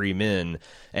like free men.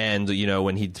 And, you know,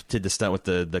 when he did the stunt with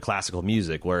the classical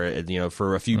music, where, you know,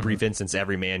 for a few brief instants,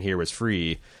 every man here was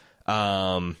free.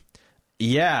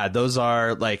 Yeah, those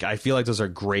are like, I feel like those are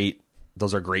great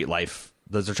life.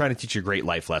 Those are trying to teach you great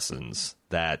life lessons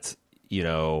that, you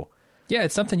know. Yeah,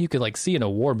 it's something you could like see in a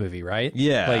war movie, right?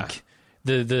 Yeah. Like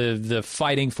the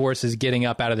fighting forces getting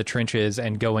up out of the trenches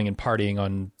and going and partying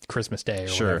on Christmas Day or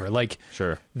whatever. Like,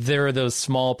 there are those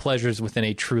small pleasures within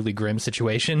a truly grim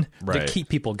situation that keep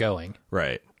people going.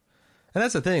 Right. And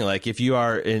that's the thing. Like, if you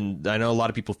are in, I know a lot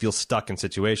of people feel stuck in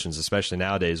situations, especially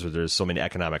nowadays where there's so many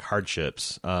economic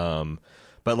hardships. But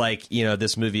like, you know,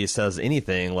 this movie says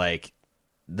anything like,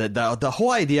 the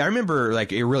whole idea, I remember,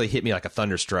 like, it really hit me like a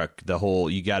thunderstruck, the whole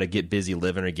you got to get busy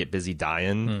living or get busy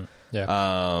dying.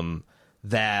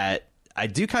 That I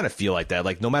do kind of feel like that.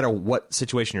 Like, no matter what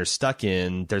situation you're stuck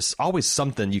in, there's always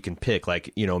something you can pick.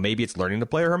 Like, you know, maybe it's learning to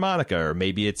play a harmonica, or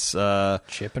maybe it's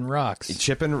chipping rocks,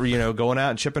 you know, going out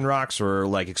and chipping rocks, or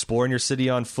like exploring your city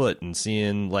on foot and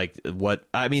seeing like what,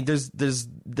 I mean, there's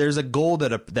a goal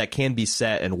that can be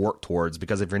set and worked towards,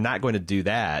 because if you're not going to do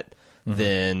that,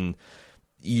 then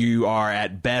you are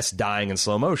at best dying in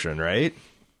slow motion, right?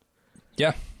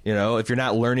 Yeah. You know, if you're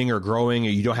not learning or growing, or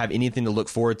you don't have anything to look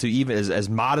forward to, even as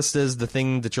modest as the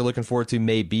thing that you're looking forward to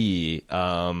may be,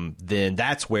 then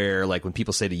that's where, like, when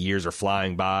people say the years are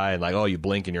flying by and like, oh, you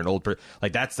blink and you're an old person,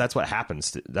 like that's what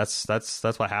happens. That's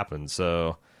what happens.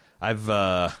 So I don't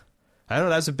know.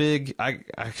 That's a big,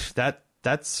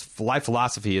 that's life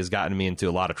philosophy has gotten me into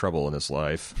a lot of trouble in this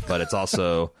life, but it's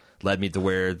also led me to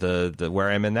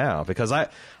where I'm in now, because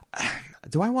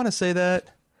do I want to say that?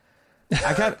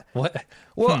 I got what?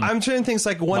 Well, I'm trying to think.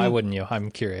 Like, why wouldn't you?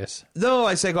 I'm curious. No,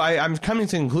 I say I'm coming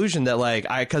to the conclusion that, like,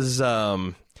 because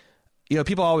you know,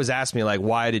 people always ask me, like,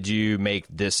 why did you make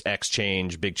this big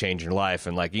change in your life?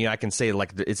 And, like, you know, I can say,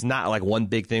 like, it's not like one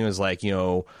big thing was like, you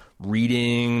know,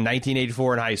 reading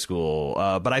 1984 in high school.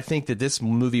 But I think that this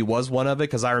movie was one of it,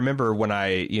 because I remember when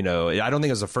I don't think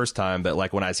it was the first time, but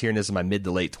like when I was hearing this in my mid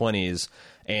to late 20s,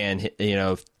 and, you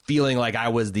know, feeling like I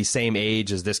was the same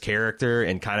age as this character,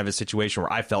 in kind of a situation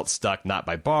where I felt stuck, not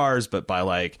by bars, but by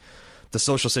like the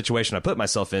social situation I put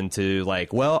myself into.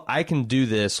 Like, well, I can do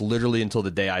this literally until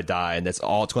the day I die, and that's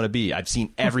all it's going to be. I've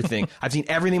seen everything. I've seen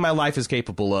everything my life is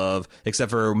capable of, except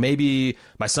for maybe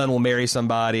my son will marry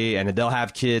somebody and they'll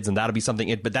have kids, and that'll be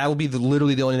something. But that will be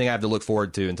literally the only thing I have to look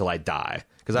forward to until I die,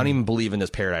 because I don't even believe in this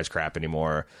paradise crap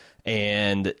anymore.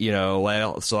 And, you know,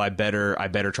 well, so I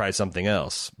better try something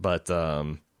else. But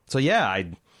so yeah,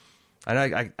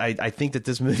 I think that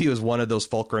this movie was one of those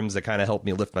fulcrums that kind of helped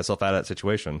me lift myself out of that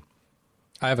situation.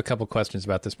 I have a couple questions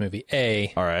about this movie.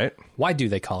 All right. Why do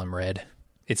they call him Red?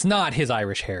 It's not his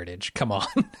Irish heritage. Come on.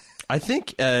 I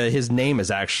think his name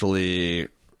is actually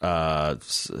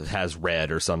has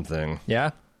Red or something.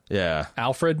 Yeah? Yeah.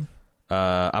 Alfred?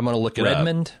 I'm going to look it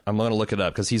Redmond? up. I'm going to look it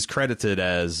up because he's credited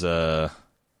as, I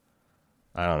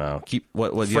don't know.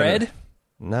 What Fred?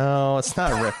 No, it's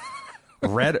not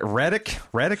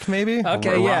Reddick, maybe?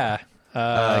 Okay, yeah.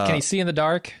 Can he see in the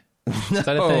dark? Is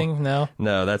that a thing? No?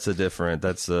 No, that's a different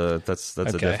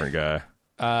guy.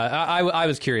 I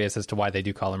was curious as to why they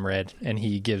do call him Red, and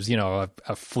he gives, a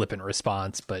flippant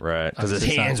response, but right, because his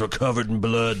hands were covered in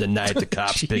blood the night the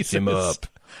cops picked him up.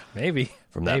 Maybe.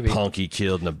 From that punk he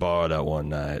killed in the bar that one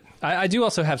night. I do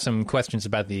also have some questions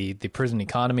about the prison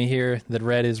economy here that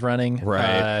Red is running.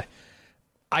 Right.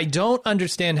 I don't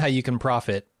understand how you can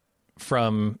profit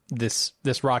from this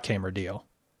Rockhammer deal.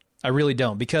 I really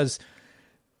don't, because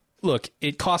look,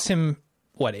 it costs him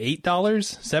what, $8,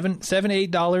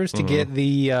 $8 to get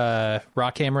the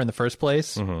Rockhammer in the first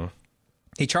place. Mm-hmm.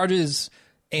 He charges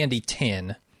Andy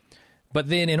 $10, but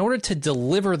then in order to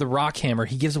deliver the Rockhammer,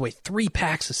 he gives away 3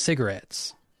 packs of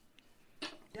cigarettes.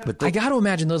 But I got to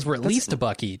imagine those were at least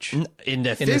 $1 each. In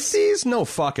the 50s? No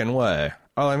fucking way.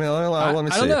 Oh, I mean, let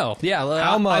me see. I don't know. Yeah,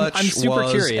 how much I'm super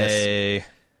was curious. A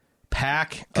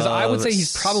pack? Because I would say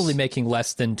he's probably making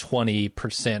less than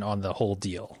 20% on the whole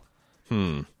deal.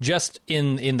 Just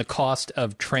in the cost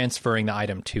of transferring the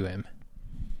item to him.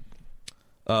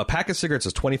 A pack of cigarettes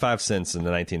was 25 cents in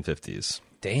the 1950s.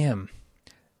 Damn.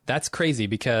 That's crazy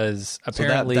because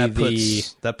apparently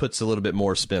that puts a little bit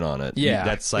more spin on it. Yeah.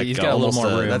 That's like he's got a little more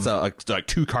room. That's like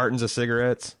 2 cartons of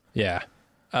cigarettes. Yeah.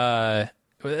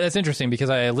 That's interesting because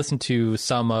I listened to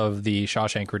some of the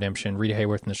Shawshank Redemption, Rita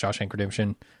Hayworth and the Shawshank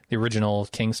Redemption, the original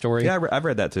King story. Yeah, I've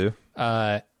read that too.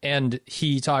 And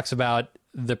he talks about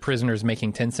the prisoners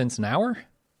making 10 cents an hour.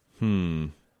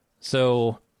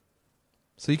 So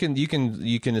you can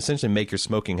essentially make your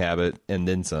smoking habit and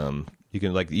then some. You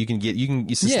can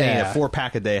sustain a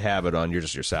 4-pack a day habit on your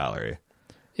salary.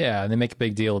 Yeah, and they make a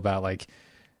big deal about like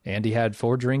Andy had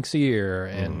 4 drinks a year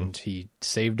and he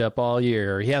saved up all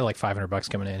year. He had like $500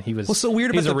 coming in. He was so weird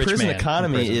about the prison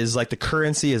economy is like the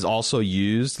currency is also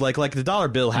used like the dollar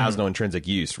bill has no intrinsic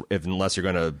use unless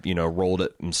you're going to roll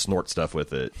it and snort stuff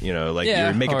with it. You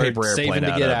make a paper airplane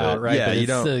out of it. Right? Yeah, but you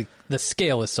don't. The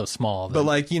scale is so small. But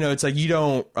like it's like you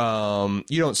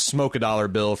don't smoke a dollar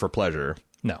bill for pleasure.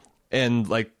 No, and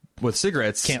like. With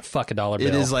cigarettes, can't fuck a dollar bill.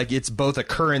 It is like it's both a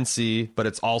currency, but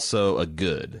it's also a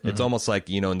good. Mm-hmm. It's almost like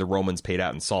and the Romans paid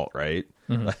out in salt, right?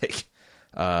 Mm-hmm. Like,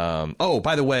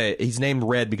 by the way, he's named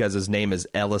Red because his name is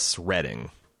Ellis Redding.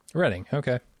 Redding,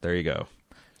 okay. There you go.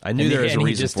 I knew there was a reason for it.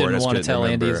 He just didn't want to tell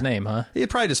Andy his name, huh? He's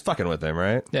probably just fucking with him,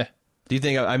 right? Yeah. Do you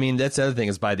think? I mean, that's the other thing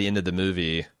is by the end of the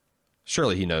movie.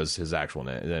 Surely he knows his actual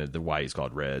name, why he's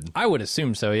called Red. I would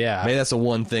assume so, yeah. Maybe that's the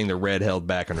one thing that Red held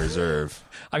back in reserve.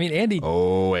 I mean, Andy...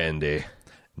 Oh, Andy.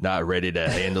 Not ready to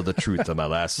handle the truth of my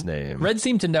last name. Red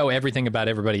seemed to know everything about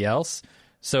everybody else,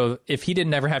 so if he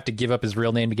didn't ever have to give up his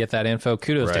real name to get that info,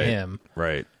 kudos to him.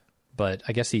 Right. But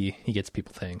I guess he gets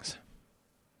people things.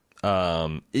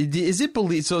 Is it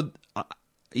believed... So...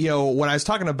 when I was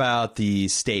talking about the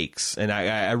stakes, and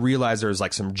I realized there was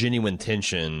like some genuine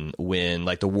tension when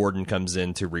like the warden comes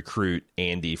in to recruit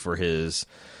Andy for his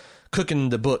cooking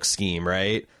the book scheme,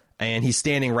 right? And he's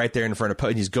standing right there in front of,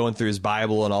 and he's going through his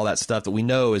Bible and all that stuff that we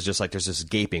know is just like there's this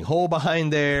gaping hole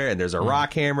behind there, and there's a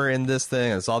rock hammer in this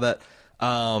thing, and it's all that.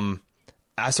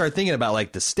 I started thinking about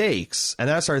like the stakes, and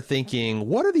then I started thinking,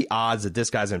 what are the odds that this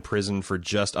guy's in prison for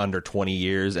just under 20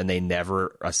 years and they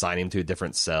never assign him to a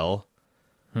different cell?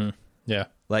 Yeah.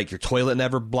 Like your toilet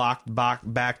never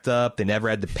backed up. They never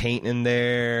had the paint in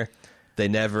there. They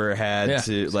never had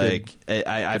to like.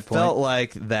 I felt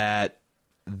like that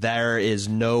there is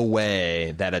no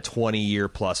way that a 20-year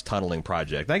plus tunneling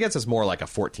project. I guess it's more like a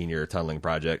 14-year tunneling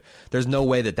project. There's no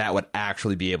way that would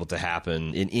actually be able to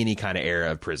happen in any kind of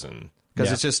era of prison.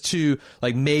 Because it's just too,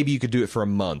 like, maybe you could do it for a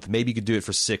month. Maybe you could do it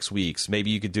for 6 weeks. Maybe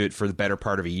you could do it for the better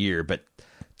part of a year. But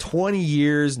 20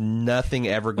 years, nothing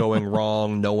ever going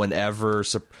wrong. No one ever,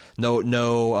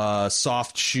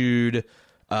 soft-shoed,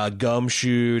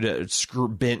 gum-shoed,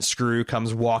 bent screw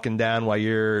comes walking down while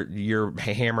you're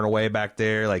hammering away back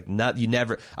there. Like, you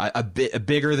never, a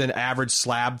bigger than average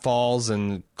slab falls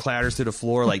and clatters to the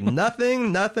floor. Like,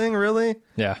 nothing really.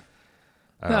 Yeah.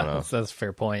 I don't know. That's a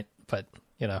fair point, but...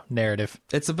 narrative.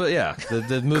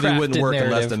 The movie wouldn't work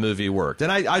unless the movie worked.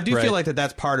 And I do feel like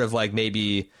that's part of like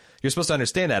maybe you're supposed to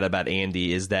understand that about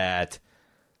Andy is that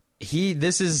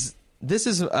this is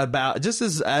about just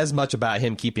as much about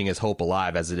him keeping his hope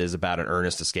alive as it is about an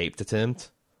earnest escape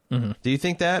attempt. Mm-hmm. Do you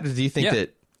think that? Or do you think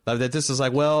that this is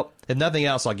like, well, if nothing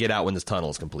else, I'll get out when this tunnel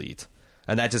is complete?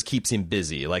 And that just keeps him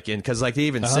busy. Like, because like they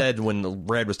even said when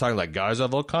Red was talking, like, guys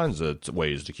have all kinds of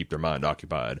ways to keep their mind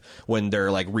occupied when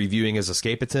they're like reviewing his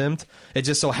escape attempt. It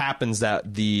just so happens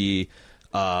that the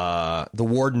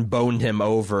warden boned him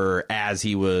over as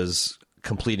he was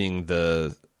completing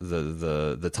the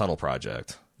tunnel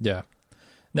project. Yeah.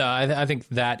 No, I think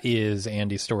that is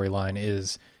Andy's storyline,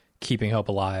 is keeping hope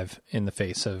alive in the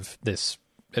face of this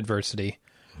adversity.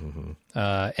 Mm-hmm.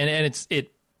 And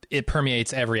it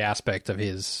permeates every aspect of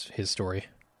his story.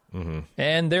 Mm-hmm.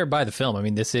 And thereby the film. I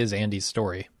mean, this is Andy's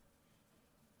story.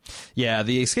 Yeah,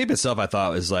 the escape itself, I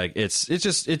thought, was like it's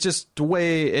just the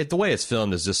way it's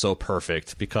filmed is just so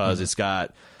perfect because it's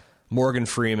got Morgan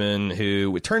Freeman,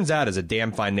 who it turns out is a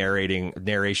damn fine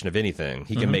narration of anything.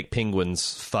 He can make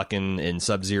penguins fucking in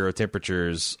sub-zero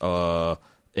temperatures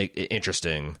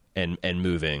interesting and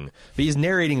moving. But he's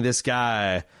narrating this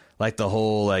guy like the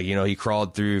whole, like, you know, he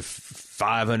crawled through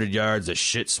 500 yards of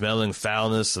shit-smelling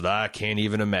foulness that I can't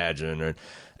even imagine.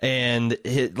 And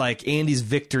like Andy's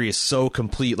victory is so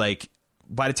complete, like,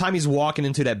 by the time he's walking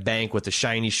into that bank with the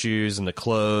shiny shoes and the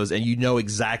clothes, and you know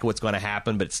exactly what's going to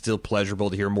happen, but it's still pleasurable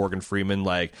to hear Morgan Freeman,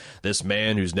 like, this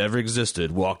man who's never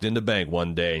existed walked into the bank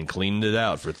one day and cleaned it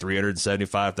out for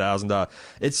 $375,000.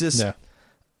 It's just,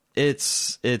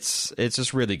 it's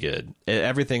just really good.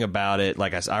 Everything about it,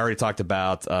 like I already talked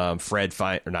about, Red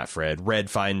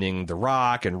finding the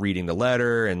rock and reading the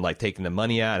letter and like taking the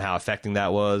money out and how affecting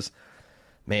that was.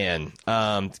 Man,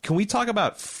 can we talk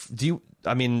about?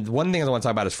 One thing I want to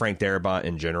talk about is Frank Darabont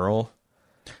in general.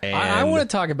 And I want to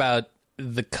talk about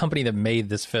the company that made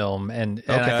this film, and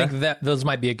I think that those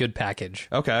might be a good package.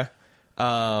 Okay,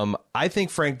 I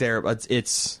think Frank Darabont.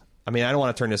 It's. I mean, I don't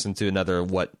want to turn this into another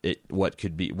what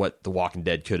could be, what The Walking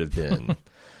Dead could have been,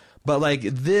 but like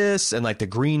this and like the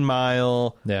Green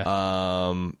Mile.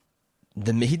 Yeah.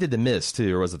 He did The Mist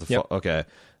too, or was it the? Yep. Okay.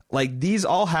 Like, these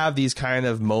all have these kind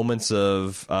of moments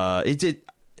of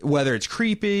whether it's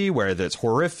creepy, whether it's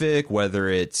horrific, whether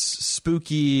it's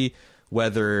spooky,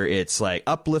 whether it's like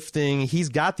uplifting. He's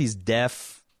got these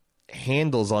deft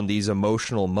handles on these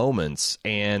emotional moments,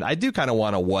 and I do kind of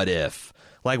want a what if.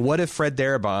 Like, what if Fred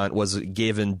Darabont was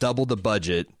given double the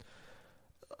budget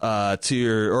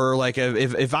or like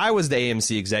if I was the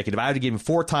AMC executive, I would have given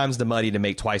 4 times the money to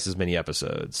make twice as many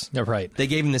episodes. Yeah, right. They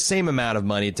gave him the same amount of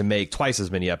money to make twice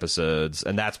as many episodes,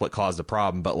 and that's what caused the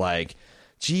problem. But like,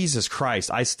 Jesus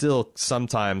Christ, I still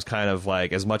sometimes kind of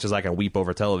like, as much as I can weep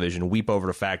over television, weep over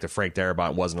the fact that Frank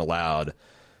Darabont wasn't allowed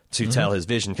to tell his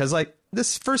vision. Because like,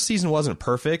 this first season wasn't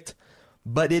perfect,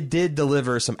 but it did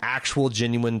deliver some actual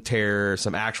genuine terror,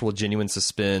 some actual genuine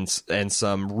suspense, and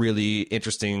some really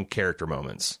interesting character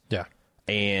moments. Yeah.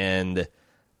 And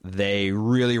they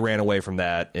really ran away from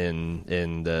that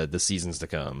in the seasons to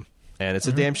come. And it's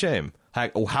a damn shame.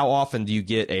 How often do you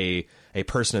get a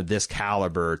person of this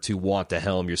caliber to want to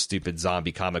helm your stupid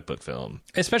zombie comic book film?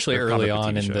 Especially early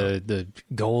on in the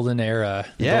golden era,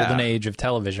 golden age of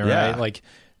television, right? Like,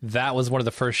 that was one of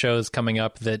the first shows coming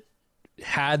up that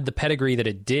had the pedigree that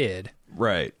it did,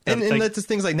 right? And that's just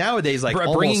things like nowadays, like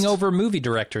bringing over movie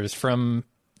directors from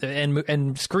and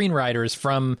screenwriters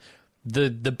from the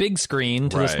big screen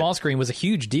to the small screen was a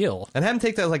huge deal. And have him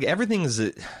take that, like, everything's.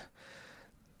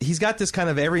 He's got this kind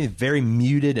of very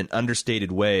muted and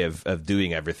understated way of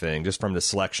doing everything, just from the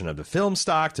selection of the film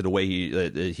stock to the way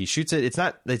he shoots it. It's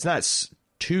not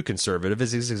too conservative.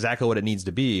 It's exactly what it needs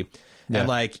to be. Yeah. And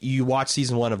like, you watch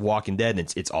season 1 of Walking Dead,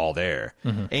 and it's all there.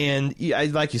 And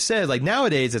like you said, like,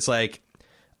 nowadays it's like,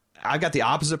 I've got the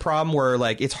opposite problem where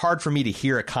like, it's hard for me to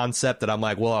hear a concept that I'm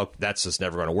like, well, that's just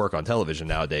never going to work on television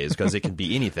nowadays, because it can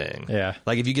be anything. Yeah.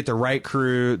 Like, if you get the right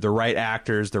crew, the right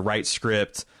actors, the right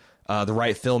script, the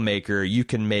right filmmaker, you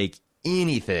can make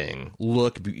anything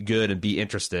look good and be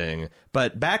interesting.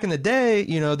 But back in the day,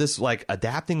 you know, this like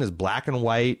adapting this black and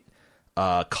white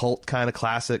cult kind of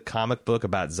classic comic book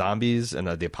about zombies and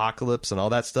the apocalypse and all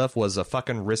that stuff was a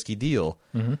fucking risky deal.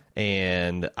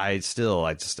 And I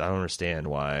don't understand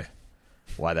why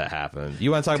that happened.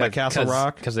 You want to talk about Castle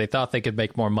Rock? Because they thought they could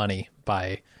make more money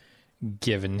by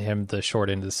giving him the short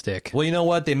end of the stick. Well, you know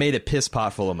what? They made a piss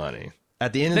pot full of money.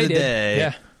 At the end of the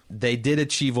day, they did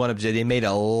achieve one objective. They made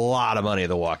a lot of money at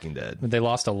The Walking Dead. But they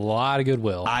lost a lot of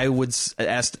goodwill. I would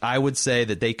say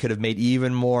that they could have made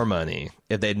even more money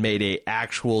if they'd made a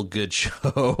actual good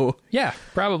show. Yeah,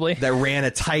 probably. That ran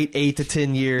a tight 8 to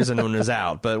 10 years and then was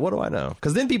out. But what do I know?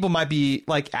 Because then people might be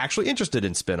like actually interested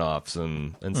in spinoffs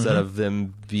and instead of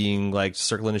them being like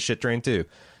circling a shit drain too.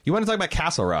 You want to talk about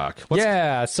Castle Rock?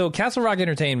 So Castle Rock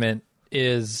Entertainment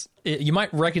is... You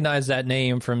might recognize that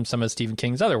name from some of Stephen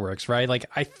King's other works, right? Like,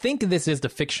 I think this is the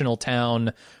fictional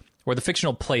town or the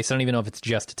fictional place, I don't even know if it's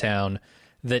just a town,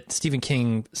 that Stephen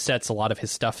King sets a lot of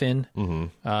his stuff in.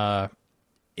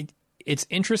 Mm-hmm. It's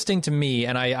interesting to me,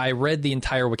 and I read the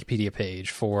entire Wikipedia page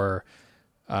for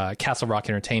Castle Rock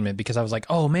Entertainment because I was like,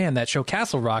 oh man, that show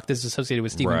Castle Rock, this is associated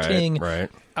with Stephen King. Right.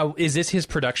 Is this his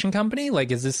production company?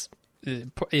 Like, is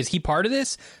he part of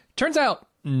this? Turns out,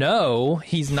 no,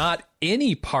 he's not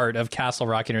any part of Castle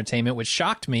Rock Entertainment, which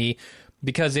shocked me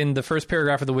because in the first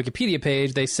paragraph of the Wikipedia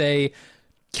page, they say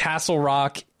Castle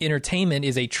Rock Entertainment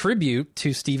is a tribute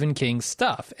to Stephen King's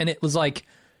stuff. And it was like,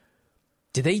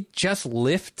 did they just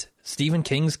lift Stephen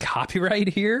King's copyright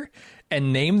here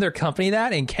and name their company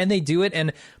that? And can they do it?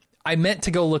 And I meant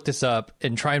to go look this up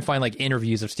and try and find like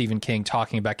interviews of Stephen King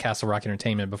talking about Castle Rock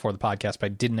Entertainment before the podcast, but I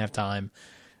didn't have time.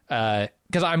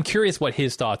 Because I'm curious what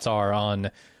his thoughts are on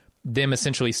them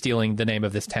essentially stealing the name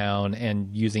of this town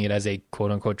and using it as a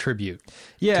quote-unquote tribute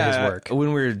to his work.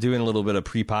 When we were doing a little bit of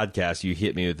pre-podcast, you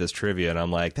hit me with this trivia, and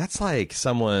I'm like, that's like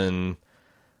someone,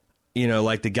 you know,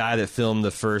 like the guy that filmed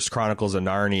the first Chronicles of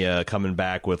Narnia coming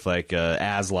back with like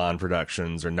Aslan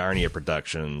Productions or Narnia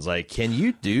Productions. Like, can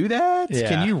you do that? Yeah.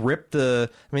 Can you rip the...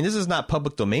 I mean, this is not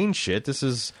public domain shit. This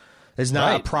is... It's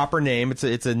not a proper name.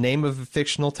 It's a name of a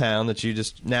fictional town that you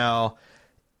just now.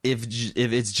 If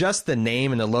it's just the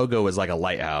name and the logo is like a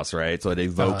lighthouse, right? So it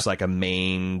evokes like a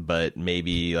Maine, but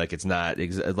maybe like it's not.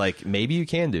 Like maybe you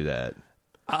can do that.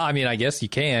 I mean, I guess you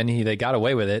can. They got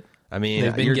away with it. I mean,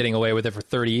 they've been getting away with it for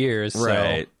 30 years,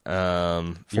 right?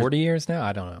 So 40 years now.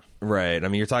 I don't know. Right. I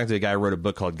mean, you're talking to a guy who wrote a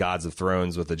book called Gods of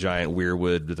Thrones with a giant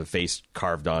weirwood with a face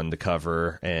carved on the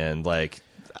cover, and like.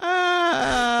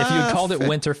 If you had called it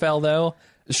Winterfell, though,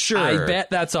 sure, I bet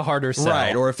that's a harder sell.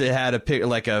 Right, or if it had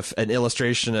an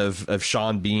illustration of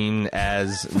Sean Bean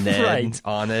as Ned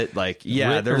on it, like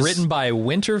written by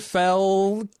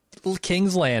Winterfell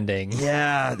King's Landing.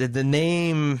 Yeah, the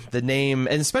name,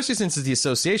 and especially since it's the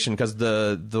association, because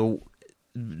the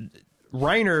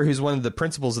Reiner, who's one of the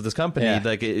principals of this company,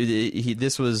 like he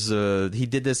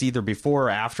did this either before or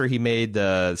after he made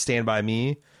Stand By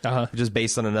Me. Which is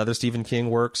based on another Stephen King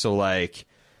work, so like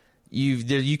you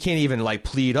can't even like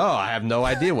plead. Oh, I have no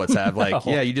idea what's happening. Like,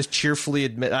 yeah, you just cheerfully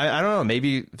admit. I don't know.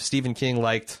 Maybe Stephen King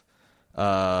liked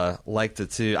it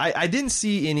too. I didn't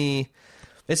see any.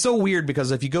 It's so weird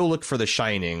because if you go look for The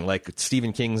Shining, like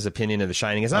Stephen King's opinion of The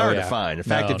Shining is not hard to find. In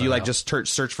fact, if you just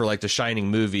search for like The Shining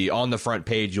movie, on the front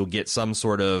page, you'll get some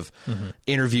sort of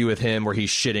interview with him where he's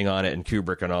shitting on it and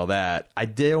Kubrick and all that. I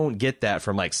don't get that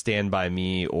from like Stand By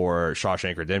Me or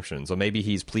Shawshank Redemption. So maybe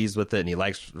he's pleased with it and he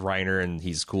likes Reiner and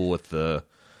he's cool with the...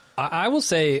 I will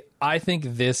say, I think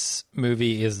this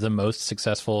movie is the most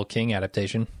successful King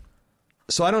adaptation.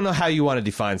 So I don't know how you want to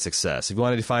define success. If you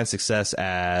want to define success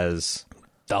as...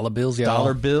 Dollar bills, y'all.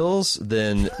 Dollar bills,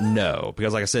 then no.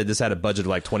 Because like I said, this had a budget of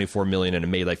like $24 million and it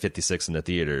made like 56 in the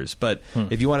theaters. But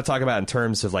if you want to talk about in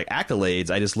terms of like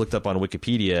accolades, I just looked up on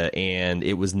Wikipedia and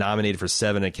it was nominated for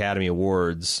 7 Academy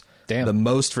Awards. Damn. The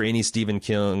most for any Stephen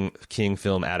King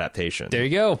film adaptation. There you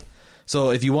go.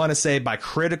 So if you want to say by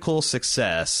critical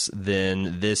success,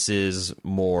 then this is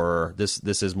more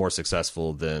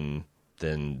successful than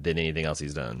anything else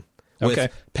he's done.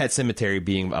 With Pet Sematary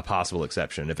being a possible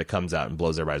exception if it comes out and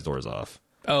blows everybody's doors off.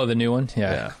 Oh, the new one?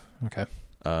 Yeah. Okay.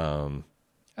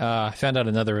 I found out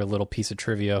another little piece of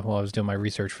trivia while I was doing my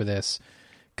research for this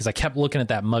because I kept looking at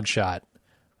that mugshot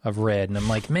of Red, and I'm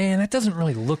like, man, that doesn't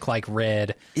really look like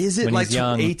Red. Is it like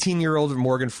 18-year-old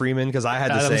Morgan Freeman? Because I had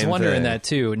the same thing. I was wondering that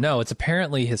too. No, it's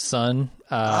apparently his son,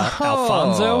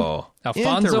 Alfonso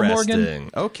Morgan.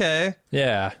 Okay.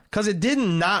 Yeah. Because it did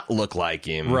not look like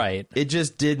him. Right. It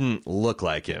just didn't look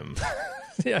like him.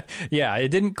 Yeah, it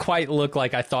didn't quite look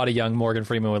like I thought a young Morgan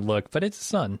Freeman would look, but it's his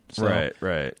son. So right.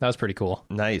 That was pretty cool.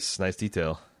 Nice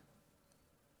detail.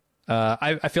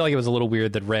 I feel like it was a little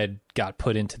weird that Red got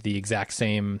put into the exact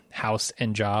same house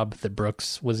and job that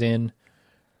Brooks was in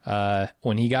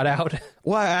when he got out.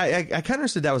 Well, I kind of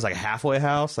understood that was like a halfway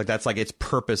house. Like that's like its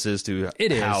purpose is to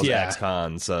house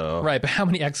ex-cons. So right, but how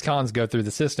many ex-cons go through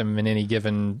the system in any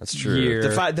given That's true. year?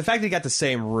 The fact they got the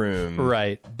same room.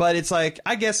 Right. But it's like,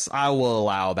 I guess I will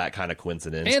allow that kind of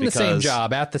coincidence. And the same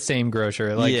job at the same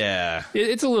grocer. Like, yeah.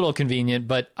 It's a little convenient,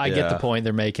 but I get the point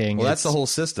they're making. Well, that's the whole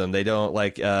system. They don't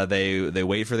like, they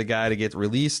wait for the guy to get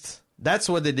released. That's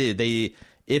what they did.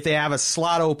 If they have a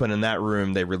slot open in that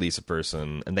room, they release a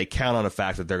person, and they count on the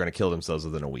fact that they're going to kill themselves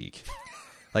within a week.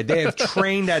 Like, they have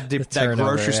trained that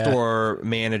grocery store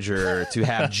manager to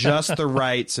have just the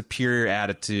right superior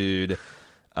attitude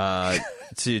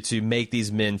to make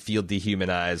these men feel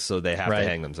dehumanized, so they have to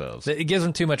hang themselves. It gives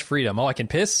them too much freedom. Oh, I can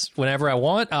piss whenever I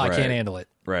want. Oh, I can't handle it.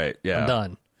 Right, yeah. I'm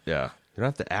done. Yeah.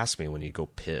 don't have to ask me when you go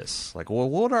piss. Like, well,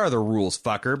 what are the rules,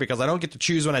 fucker? Because I don't get to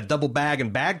choose when I double bag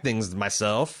and bag things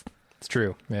myself. It's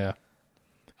true, yeah.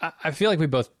 I feel like we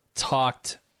both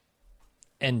talked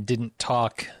and didn't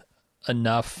talk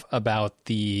enough about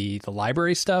the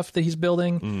library stuff that he's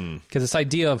building. Because this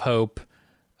idea of hope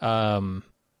that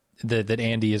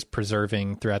Andy is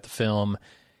preserving throughout the film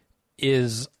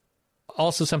is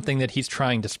also something that he's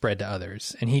trying to spread to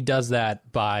others. And he does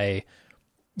that by,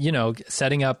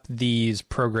 setting up these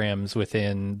programs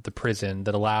within the prison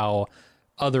that allow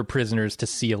other prisoners to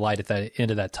see a light at the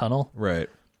end of that tunnel. Right.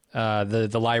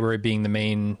 The library being the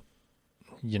main,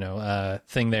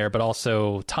 thing there, but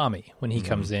also Tommy when he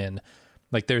comes in.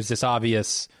 Like, there's this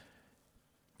obvious.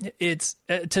 It's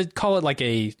to call it like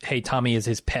a hey, Tommy is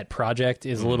his pet project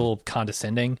is a little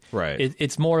condescending. Right.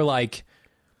 It's more like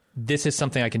this is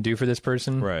something I can do for this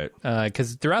person. Right.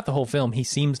 Because throughout the whole film, he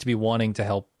seems to be wanting to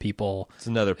help people. It's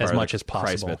another part as much as possible.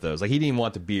 Christ Smith, though. Like, he didn't even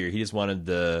want the beer. He just wanted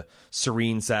the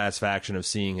serene satisfaction of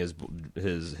seeing his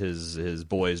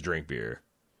boys drink beer.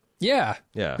 Yeah.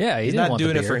 He's not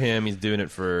doing it for him. He's doing it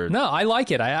for. No, I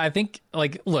like it. I think,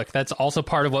 look, that's also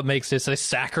part of what makes this a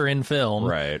saccharine film.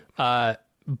 Right.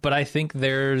 But I think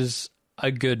there's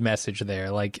a good message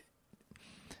there. Like,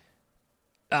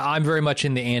 I'm very much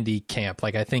in the Andy camp.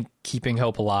 Like, I think keeping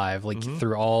hope alive,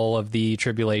 through all of the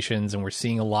tribulations, and we're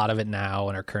seeing a lot of it now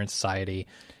in our current society,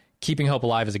 keeping hope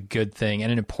alive is a good thing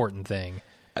and an important thing.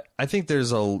 I think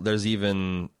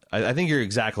I think you're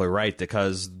exactly right,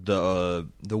 because the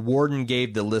warden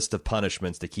gave the list of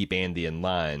punishments to keep Andy in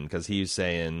line, because he was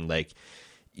saying, like,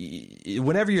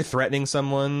 whenever you're threatening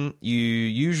someone, you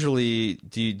usually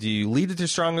do you lead with your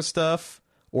strongest stuff,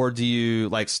 or do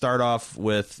you start off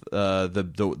with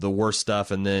the worst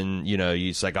stuff, and then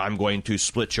it's like, I'm going to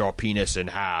split your penis in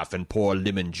half and pour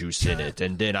lemon juice in it,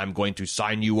 and then I'm going to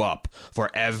sign you up for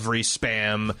every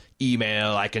spam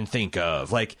email I can think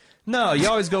of. Like, no, you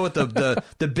always go with the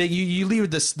big. You leave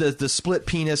with the split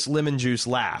penis lemon juice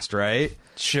last, right?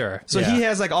 Sure. So he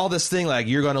has all this thing, like,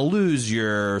 you're going to lose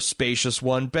your spacious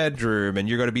one bedroom, and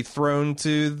you're going to be thrown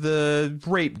to the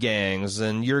rape gangs,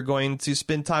 and you're going to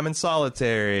spend time in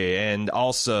solitary, and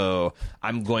also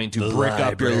I'm going to brick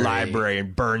up your library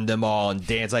and burn them all and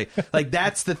dance. Like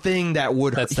that's the thing that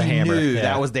would. That's the hammer.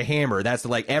 That was the hammer. That's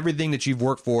everything that you've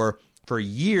worked for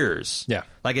years,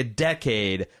 like a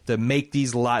decade, to make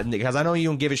these because I know you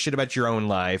don't give a shit about your own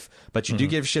life, but you do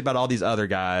give a shit about all these other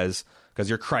guys because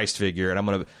you're Christ figure,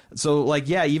 and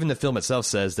even the film itself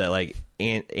says that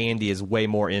Andy is way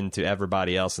more into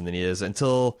everybody else than he is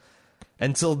until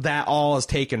that all is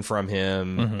taken from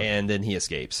him, and then he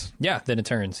escapes. Yeah, then it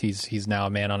turns he's now a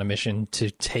man on a mission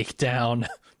to take down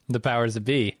the powers that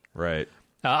be. Right.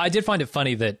 I did find it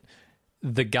funny that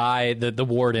the guy, the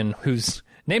warden, whose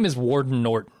name is Warden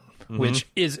Norton, which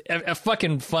is a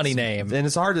fucking funny name. And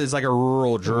it's hard. It's like a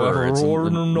rural juror.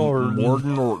 Warden Norton.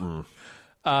 Warden Norton.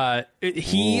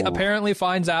 He apparently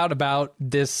finds out about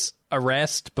this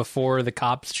arrest before the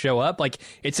cops show up. Like,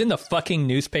 it's in the fucking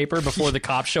newspaper before the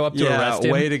cops show up to arrest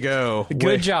him. Way to go.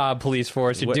 Good job, police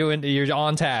force. You're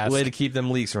on task. Way to keep them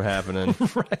leaks from happening.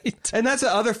 Right. And that's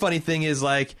the other funny thing is,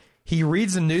 he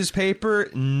reads the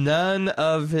newspaper. None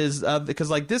of his because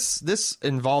this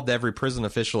involved every prison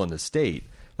official in the state.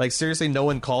 Seriously, no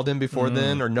one called him before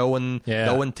then, or no one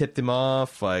tipped him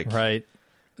off. Right.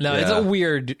 No, it's a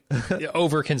weird,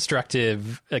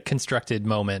 constructed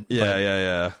moment.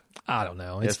 Yeah. I don't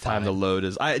know. It's time to load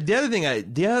his.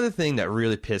 The other thing that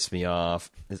really pissed me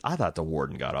off is I thought the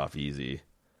warden got off easy,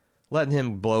 letting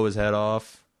him blow his head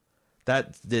off.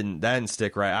 That didn't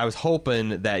stick right. I was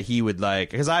hoping that he would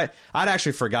because I'd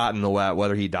actually forgotten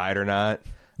whether he died or not,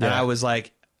 and I was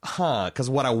like, because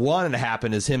what I wanted to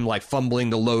happen is him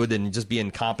fumbling the load and just be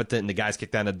incompetent, and the guys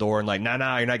kick down the door and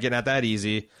nah, you're not getting out that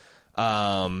easy.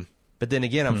 But then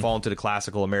again, I'm falling to the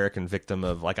classical American victim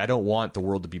of I don't want the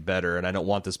world to be better, and I don't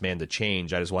want this man to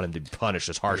change. I just want him to be punished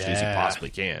as harshly as he possibly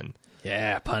can.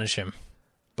 Yeah, punish him.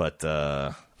 But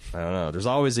I don't know. There's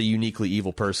always a uniquely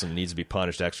evil person that needs to be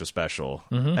punished extra special.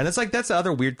 And it's that's the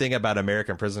other weird thing about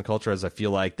American prison culture is I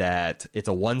feel like that it's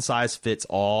a one size fits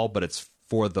all, but it's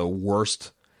for the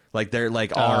worst.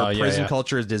 Our prison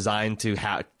culture is designed to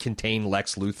contain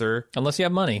Lex Luthor. Unless you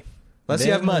have money.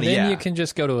 Then you can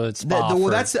just go to a spa.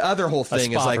 That's the other whole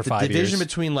thing is the division years.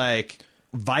 between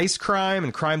vice crime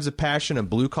and crimes of passion and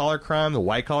blue collar crime. The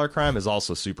white collar crime is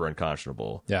also super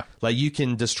unconscionable. Yeah, you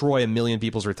can destroy 1 million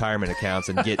people's retirement accounts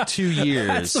and get 2 years.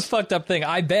 That's the fucked up thing.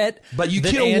 I bet. But you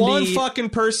kill one fucking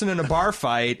person in a bar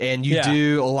fight and you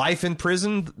do life in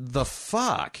prison. The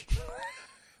fuck.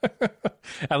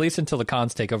 At least until the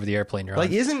cons take over the airplane you're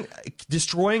Like, on. isn't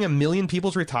destroying 1 million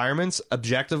people's retirements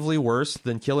objectively worse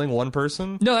than killing one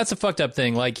person? No, that's a fucked up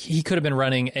thing. Like, he could have been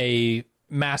running a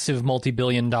massive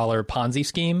multi-billion-dollar Ponzi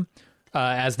scheme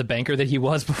as the banker that he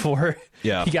was before he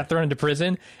got thrown into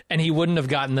prison, and he wouldn't have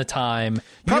gotten the time,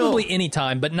 probably any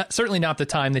time, but certainly not the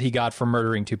time that he got for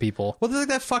murdering 2 people. Well, there's like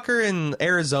that fucker in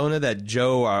Arizona, that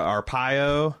Joe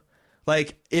Arpaio.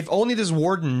 Like, if only this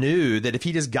warden knew that if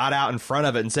he just got out in front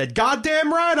of it and said,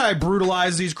 "Goddamn right, I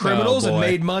brutalized these criminals and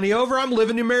made money over. I'm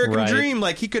living the American dream."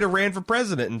 Like, he could have ran for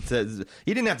president and said,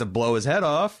 he didn't have to blow his head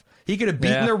off. He could have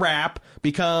beaten the rap,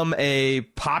 become a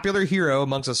popular hero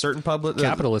amongst a certain public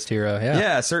capitalist hero.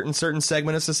 Yeah, certain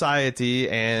segment of society,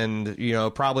 and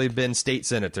probably been state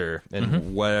senator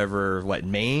in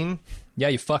Maine. Yeah,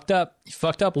 you fucked up. You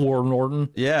fucked up, Warden Orton.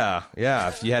 Yeah.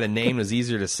 If you had a name that was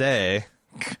easier to say.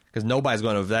 Because nobody's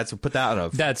going to put that on a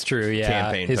That's true, yeah.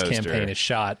 campaign His poster. campaign is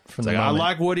shot from the moment. moment. I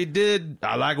like what he did.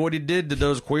 I like what he did to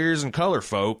those queers and color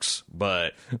folks,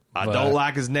 but I don't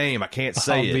like his name. I can't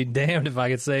say it. I'll be damned if I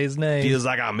could say his name. Feels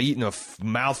like I'm eating a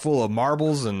mouthful of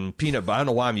marbles and peanut butter. I don't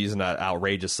know why I'm using that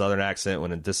outrageous Southern accent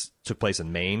when this took place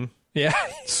in Maine. Yeah.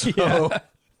 So,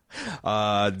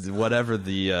 whatever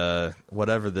the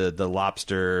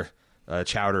lobster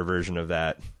chowder version of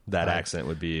that accent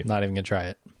would be. Not even gonna try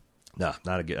it. No,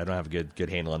 not a good. I don't have a good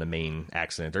handle on a Maine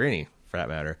accent or any for that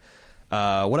matter.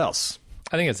 What else?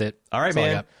 I think that's it. All right,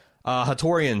 that's man.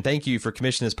 Hatorian, thank you for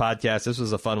commissioning this podcast. This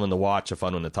was a fun one to watch, a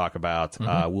fun one to talk about.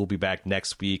 We'll be back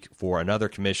next week for another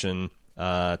commission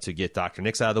to get Dr.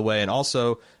 Nix out of the way. And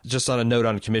also, just on a note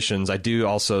on commissions,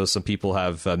 some people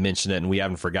have mentioned it, and we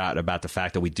haven't forgotten about the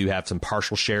fact that we do have some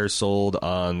partial shares sold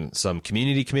on some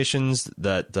community commissions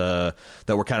that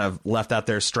were kind of left out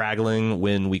there straggling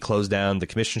when we closed down the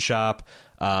commission shop.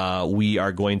 We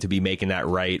are going to be making that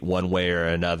right one way or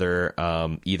another,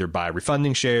 either by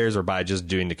refunding shares or by just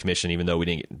doing the commission, even though we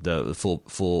didn't get the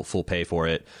full pay for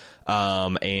it.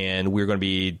 And we're going to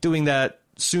be doing that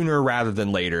sooner rather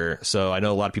than later. So I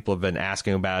know a lot of people have been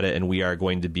asking about it, and we are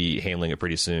going to be handling it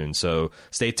pretty soon. So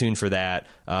stay tuned for that.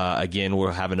 Again,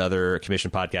 we'll have another commission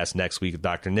podcast next week with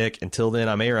Dr. Nick. Until then,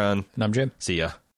 I'm Aaron. And I'm Jim. See ya.